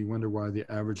 And we wonder why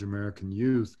the average American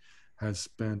youth has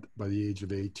spent, by the age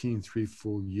of 18, 3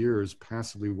 full years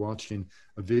passively watching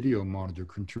a video monitor,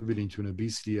 contributing to an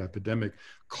obesity epidemic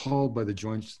called by the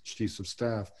Joint Chiefs of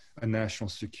Staff a national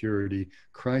security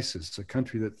crisis. A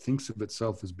country that thinks of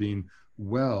itself as being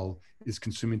well is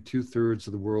consuming 2/3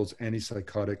 of the world's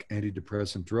antipsychotic,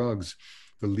 antidepressant drugs.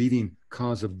 The leading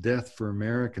cause of death for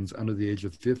Americans under the age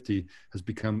of 50 has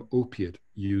become opiate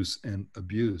use and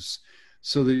abuse.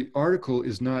 So the article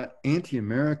is not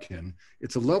anti-American,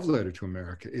 it's a love letter to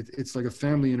America. It's like a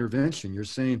family intervention. You're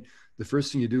saying the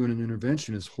first thing you do in an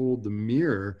intervention is hold the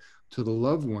mirror to the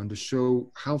loved one to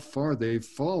show how far they've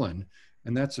fallen.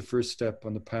 And that's the first step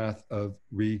on the path of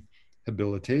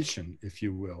rehabilitation, if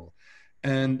you will.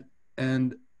 And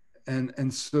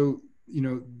so, you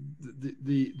know,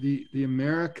 the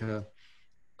America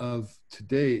of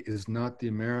today is not the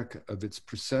America of its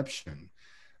perception.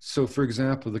 So, for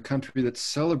example, the country that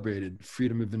celebrated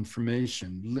freedom of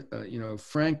information, you know,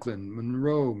 Franklin,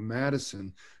 Monroe,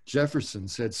 Madison, Jefferson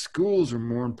said schools are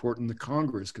more important than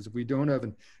Congress, because if we don't have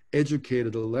an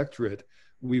educated electorate,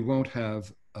 we won't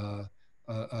have a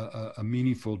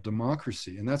meaningful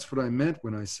democracy. And that's what I meant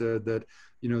when I said that,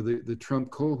 you know, the Trump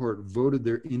cohort voted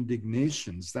their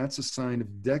indignations. That's a sign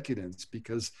of decadence,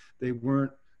 because they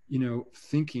weren't, you know,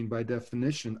 thinking by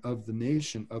definition of the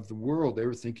nation, of the world. They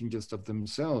were thinking just of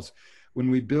themselves.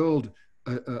 When we build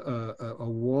a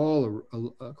wall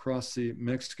across the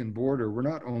Mexican border, we're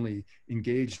not only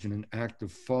engaged in an act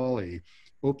of folly,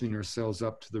 opening ourselves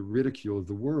up to the ridicule of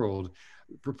the world.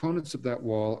 Proponents of that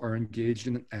wall are engaged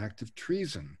in an act of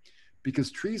treason,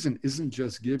 because treason isn't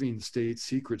just giving state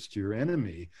secrets to your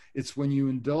enemy. It's when you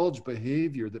indulge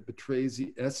behavior that betrays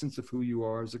the essence of who you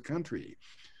are as a country.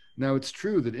 Now, it's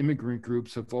true that immigrant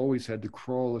groups have always had to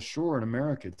crawl ashore in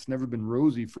America. It's never been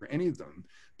rosy for any of them.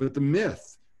 But the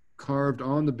myth carved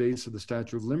on the base of the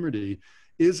Statue of Liberty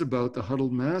is about the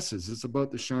huddled masses. It's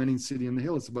about the shining city on the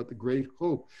hill. It's about the great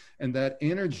hope. And that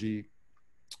energy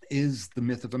is the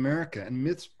myth of America. And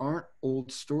myths aren't old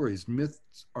stories.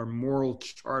 Myths are moral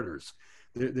charters.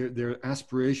 They're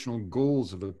aspirational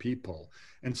goals of a people.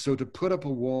 And so to put up a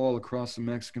wall across the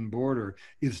Mexican border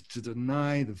is to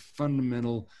deny the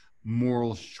fundamental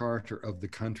moral charter of the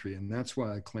country. And that's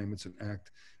why I claim it's an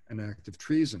act of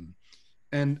treason.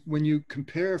 And when you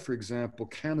compare, for example,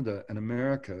 Canada and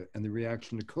America and the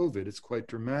reaction to COVID, it's quite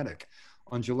dramatic.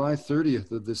 On July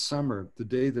 30th of this summer, the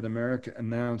day that America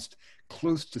announced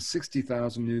close to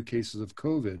 60,000 new cases of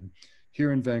COVID,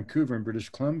 here in Vancouver in British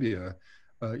Columbia,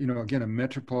 you know, again, a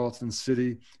metropolitan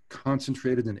city,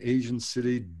 concentrated in Asian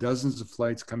city, dozens of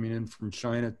flights coming in from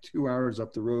China, 2 hours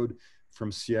up the road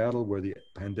from Seattle, where the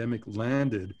pandemic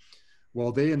landed.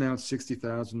 While they announced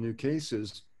 60,000 new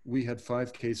cases, we had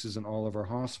 5 cases in all of our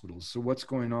hospitals. So what's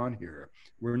going on here?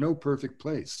 We're no perfect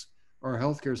place. Our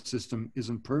healthcare system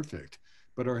isn't perfect,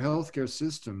 but our healthcare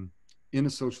system in a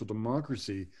social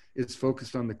democracy is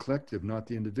focused on the collective, not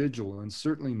the individual, and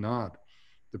certainly not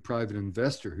the private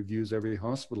investor who views every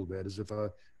hospital bed as if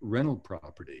a rental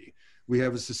property. We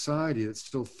have a society that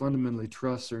still fundamentally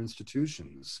trusts our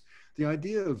institutions. The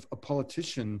idea of a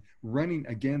politician running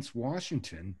against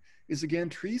Washington is again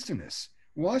treasonous.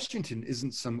 Washington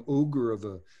isn't some ogre of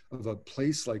a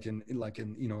place like in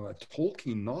you know, a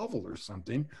Tolkien novel or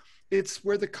something. It's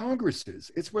where the Congress is.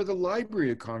 It's where the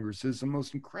Library of Congress is, the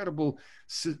most incredible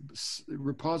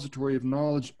repository of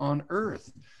knowledge on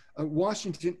earth.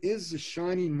 Washington is the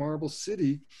shining marble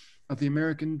city of the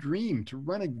American dream. To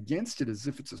run against it as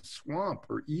if it's a swamp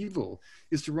or evil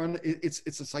is to run. It's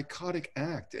a psychotic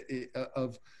act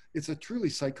it's a truly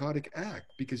psychotic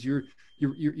act, because you're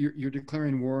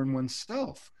declaring war on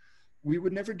oneself. We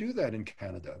would never do that in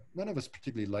Canada. None of us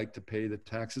particularly like to pay the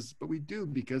taxes, but we do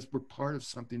because we're part of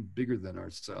something bigger than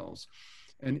ourselves.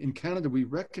 And in Canada, we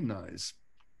recognize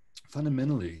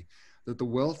fundamentally that the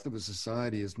wealth of a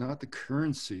society is not the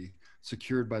currency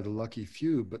secured by the lucky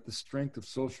few, but the strength of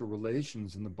social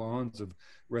relations and the bonds of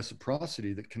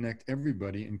reciprocity that connect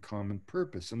everybody in common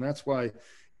purpose. And that's why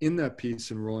in that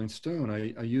piece in Rolling Stone,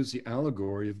 I use the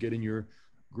allegory of getting your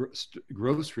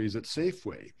groceries at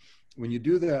Safeway. When you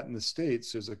do that in the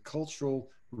States, there's a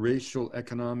cultural, racial,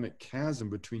 economic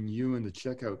chasm between you and the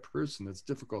checkout person that's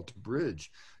difficult to bridge.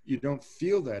 You don't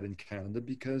feel that in Canada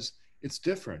because it's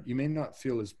different. You may not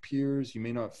feel as peers. You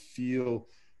may not feel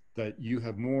that you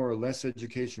have more or less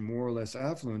education, more or less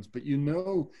affluence, but you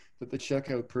know that the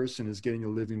checkout person is getting a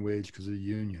living wage because of the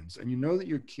unions. And you know that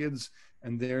your kids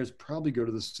and theirs probably go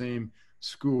to the same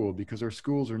school, because our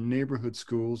schools are neighborhood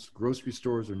schools, grocery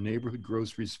stores are neighborhood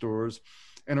grocery stores,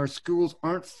 and our schools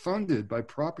aren't funded by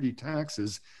property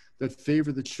taxes that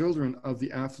favor the children of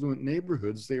the affluent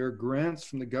neighborhoods. They are grants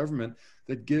from the government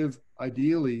that give,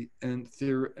 ideally and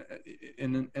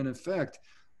in effect,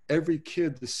 every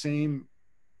kid the same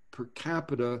per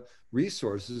capita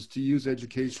resources to use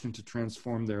education to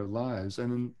transform their lives.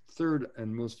 And then third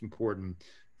and most important,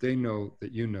 they know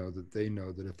that you know that they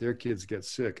know that if their kids get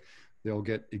sick, they'll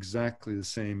get exactly the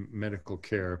same medical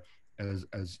care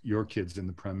as your kids and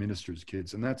the Prime Minister's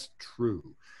kids. And that's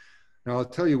true. Now, I'll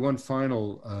tell you one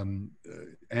final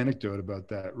anecdote about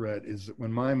that, Rhett, is that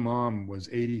when my mom was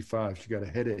 85, she got a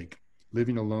headache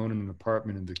living alone in an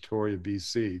apartment in Victoria,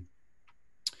 BC,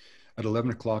 at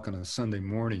 11 o'clock on a Sunday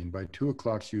morning. By 2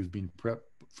 o'clock, she was being prepped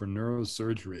for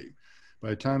neurosurgery.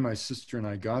 By the time my sister and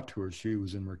I got to her, she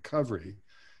was in recovery,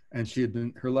 and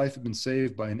her life had been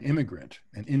saved by an immigrant,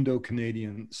 an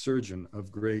Indo-Canadian surgeon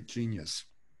of great genius.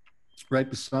 Right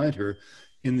beside her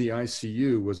in the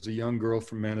ICU was a young girl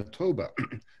from Manitoba,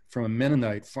 from a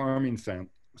Mennonite farming family,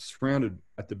 surrounded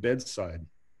at the bedside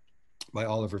by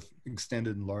all of her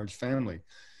extended and large family.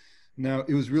 Now,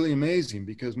 it was really amazing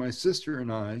because my sister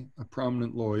and I, a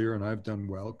prominent lawyer, and I've done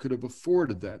well, could have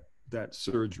afforded that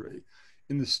surgery.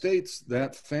 In the States,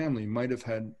 that family might have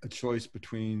had a choice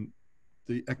between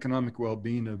the economic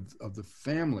well-being of the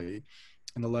family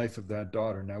and the life of that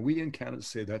daughter. Now, we in Canada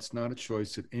say that's not a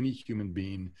choice that any human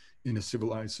being in a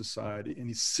civilized society,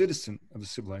 any citizen of a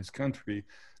civilized country,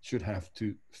 should have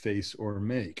to face or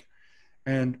make.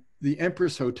 And the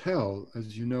Empress Hotel,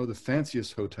 as you know, the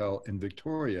fanciest hotel in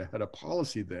Victoria, had a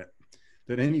policy that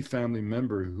any family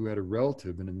member who had a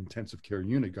relative in an intensive care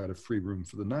unit got a free room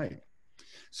for the night.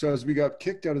 So as we got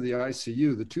kicked out of the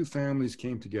ICU, the two families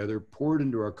came together, poured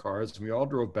into our cars, and we all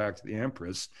drove back to the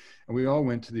Empress, and we all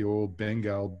went to the old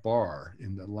Bengal bar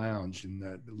in the lounge, in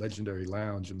the legendary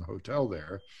lounge in the hotel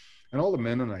there. And all the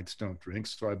Mennonites don't drink,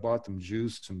 so I bought them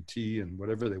juice and tea and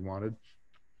whatever they wanted.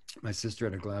 My sister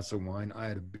had a glass of wine, I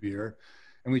had a beer,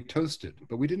 and we toasted.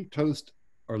 But we didn't toast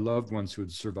our loved ones who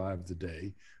had survived the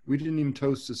day. We didn't even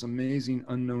toast this amazing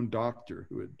unknown doctor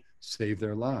who had saved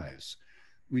their lives.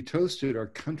 We toasted our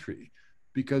country,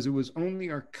 because it was only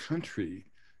our country,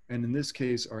 and in this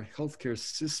case, our healthcare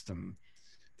system,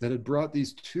 that had brought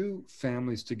these two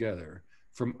families together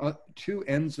from two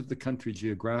ends of the country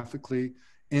geographically,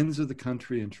 ends of the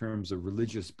country in terms of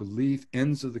religious belief,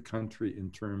 ends of the country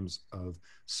in terms of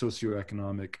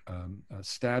socioeconomic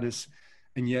status.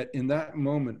 And yet in that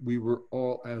moment, we were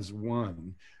all as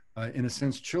one, in a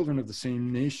sense, children of the same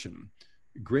nation,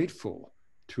 grateful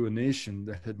to a nation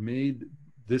that had made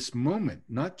this moment,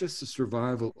 not just the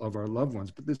survival of our loved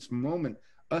ones, but this moment,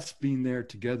 us being there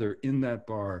together in that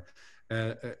bar,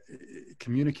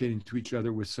 communicating to each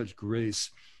other with such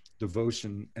grace,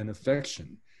 devotion, and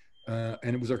affection.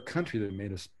 And it was our country that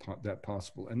made us that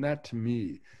possible. And that, to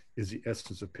me, is the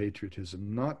essence of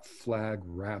patriotism, not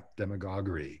flag-wrapped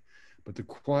demagoguery, but the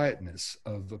quietness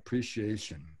of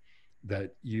appreciation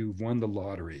that you've won the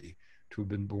lottery to have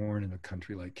been born in a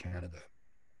country like Canada.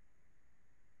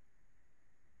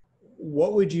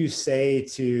 What would you say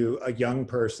to a young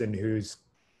person who's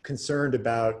concerned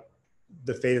about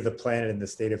the fate of the planet and the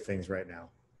state of things right now?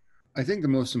 I think the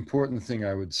most important thing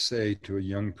I would say to a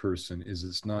young person is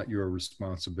it's not your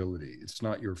responsibility. It's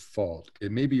not your fault.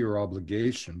 It may be your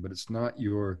obligation, but it's not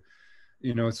your,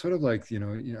 it's sort of like,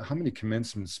 how many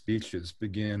commencement speeches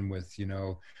begin with,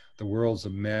 the world's a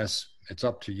mess. It's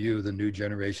up to you, the new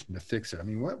generation, to fix it. I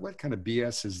mean, what kind of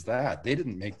BS is that? They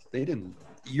didn't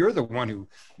you're the one who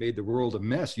made the world a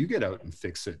mess. You get out and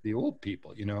fix it. The old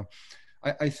people, you know.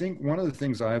 I think one of the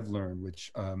things I've learned,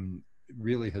 which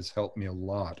really has helped me a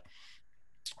lot,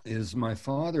 is my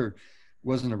father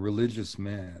wasn't a religious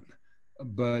man,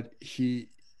 but he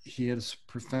had a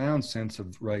profound sense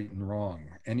of right and wrong.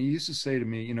 And he used to say to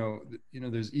me,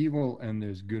 there's evil and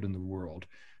there's good in the world.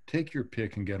 Take your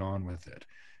pick and get on with it.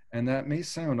 And that may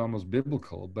sound almost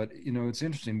biblical, but it's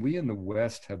interesting. We in the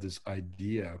West have this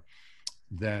idea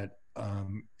that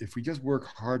if we just work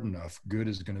hard enough, good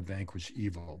is going to vanquish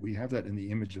evil. We have that in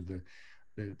the image of the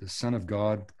Son of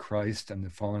God, Christ, and the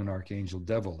fallen archangel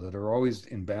devil, that are always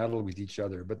in battle with each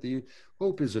other. But the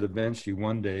hope is that eventually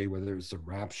one day, whether it's the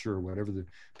rapture or whatever the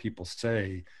people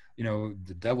say,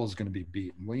 the devil's going to be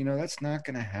beaten. Well, that's not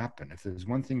going to happen. If there's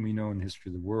one thing we know in the history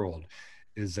of the world,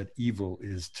 is that evil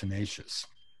is tenacious.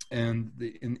 And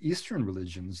in Eastern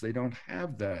religions, they don't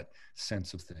have that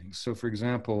sense of things. So, for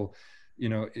example,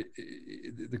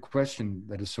 the question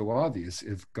that is so obvious,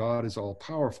 if God is all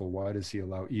powerful, why does he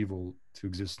allow evil to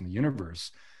exist in the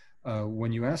universe?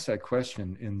 When you ask that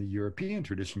question in the European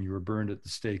tradition, you were burned at the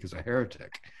stake as a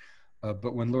heretic.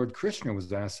 But when Lord Krishna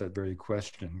was asked that very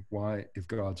question, why, if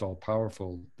God's all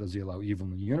powerful, does he allow evil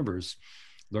in the universe?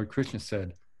 Lord Krishna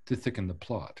said, to thicken the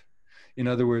plot. In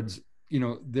other words,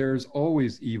 there's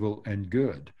always evil and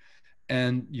good,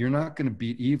 and you're not going to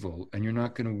beat evil, and you're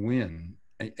not going to win.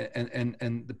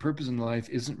 And the purpose in life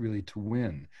isn't really to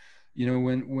win.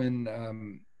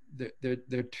 When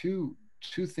there are two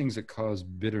things that cause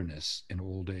bitterness in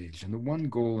old age, and the one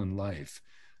goal in life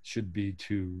should be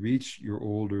to reach your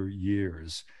older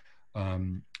years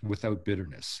without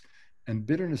bitterness. And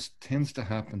bitterness tends to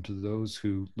happen to those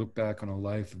who look back on a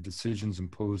life of decisions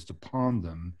imposed upon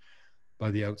them by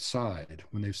the outside,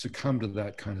 when they've succumbed to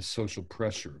that kind of social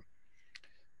pressure.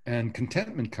 And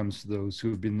contentment comes to those who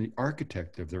have been the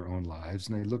architect of their own lives,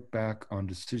 and they look back on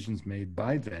decisions made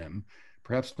by them,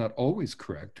 perhaps not always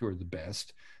correct or the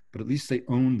best, but at least they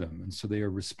own them, and so they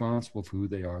are responsible for who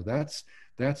they are. That's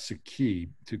the key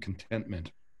to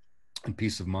contentment and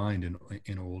peace of mind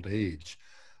in old age.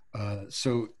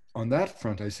 So on that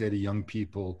front, I say to young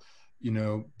people,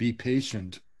 be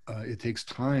patient. It takes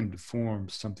time to form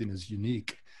something as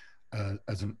unique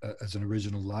as an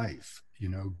original life.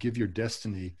 Give your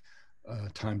destiny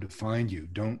time to find you.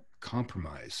 Don't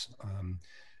compromise.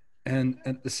 And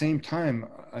at the same time,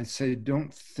 I say,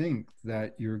 don't think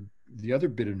that the other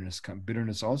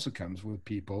bitterness also comes with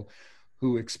people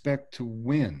who expect to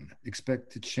win,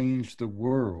 expect to change the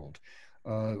world.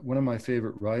 One of my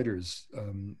favorite writers,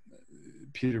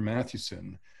 Peter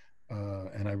Matthewson,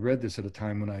 and I read this at a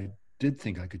time when I did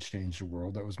think I could change the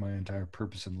world. That was my entire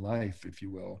purpose in life, if you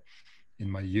will, in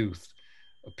my youth.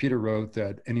 Peter wrote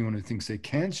that anyone who thinks they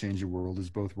can change the world is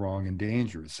both wrong and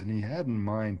dangerous. And he had in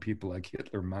mind people like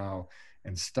Hitler, Mao,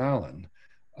 and Stalin.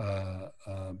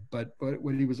 But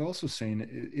what he was also saying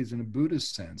is, in a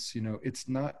Buddhist sense, it's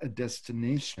not a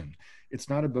destination. It's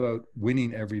not about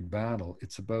winning every battle.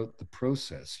 It's about the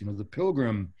process. The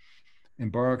pilgrim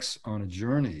embarks on a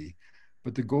journey,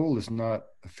 but the goal is not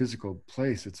a physical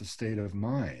place. It's a state of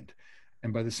mind.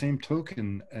 And by the same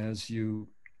token, as you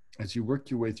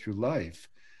work your way through life,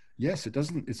 yes,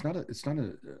 it's not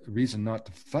a reason not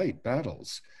to fight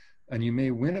battles. And you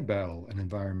may win a battle, an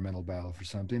environmental battle for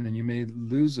something, and you may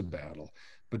lose a battle,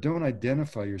 but don't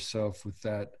identify yourself with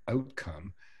that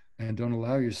outcome, and don't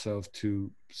allow yourself to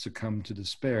succumb to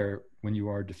despair when you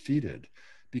are defeated.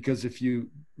 Because if you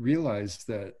realize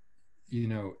that,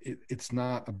 it's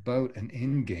not about an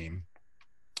end game,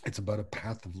 it's about a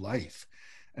path of life.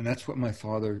 And that's what my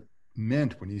father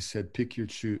meant when he said, pick your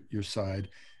side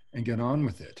and get on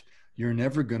with it. You're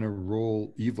never going to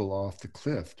roll evil off the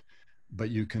cliff, but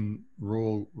you can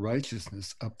roll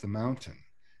righteousness up the mountain,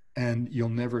 and you'll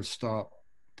never stop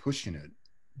pushing it,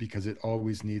 because it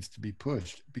always needs to be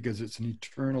pushed, because it's an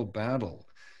eternal battle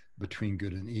between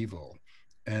good and evil.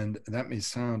 And that may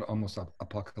sound almost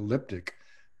apocalyptic,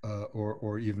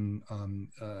 or even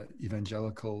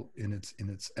evangelical in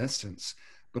its essence,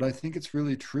 but I think it's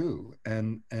really true.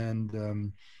 And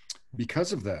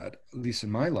because of that, at least in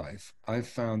my life, I've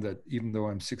found that even though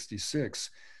I'm 66,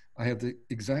 I have the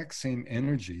exact same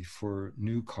energy for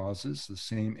new causes, the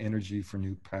same energy for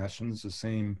new passions, the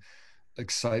same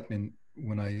excitement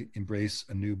when I embrace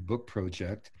a new book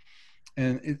project.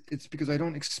 And it's because I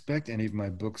don't expect any of my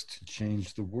books to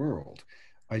change the world.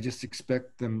 I just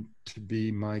expect them to be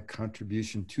my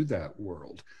contribution to that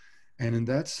world. And in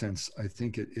that sense, I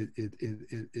think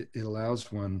it allows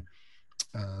one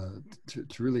to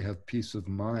really have peace of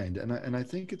mind. And I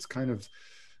think it's kind of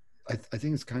I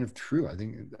think it's kind of true. I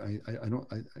think I don't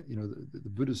you know, the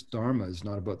Buddhist Dharma is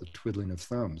not about the twiddling of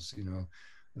thumbs. You know,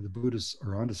 the Buddhists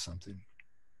are onto something.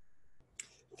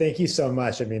 Thank you so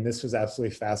much. I mean, this was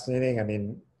absolutely fascinating. I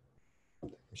mean,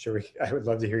 I'm sure I would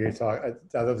love to hear you talk. I'd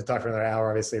love to talk for another hour,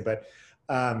 obviously, but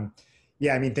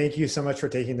yeah, I mean, thank you so much for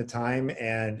taking the time.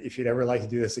 And if you'd ever like to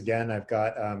do this again, I've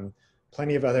got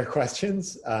plenty of other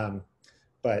questions.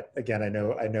 But again, I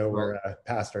know we're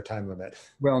past our time limit.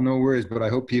 Well, no worries, but I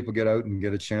hope people get out and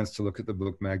get a chance to look at the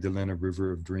book Magdalena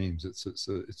River of Dreams. It's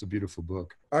a beautiful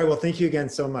book. All right. Well, thank you again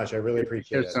so much. I really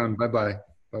appreciate it. Bye bye.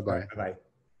 Bye bye. Bye bye.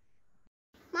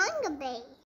 Mongabay.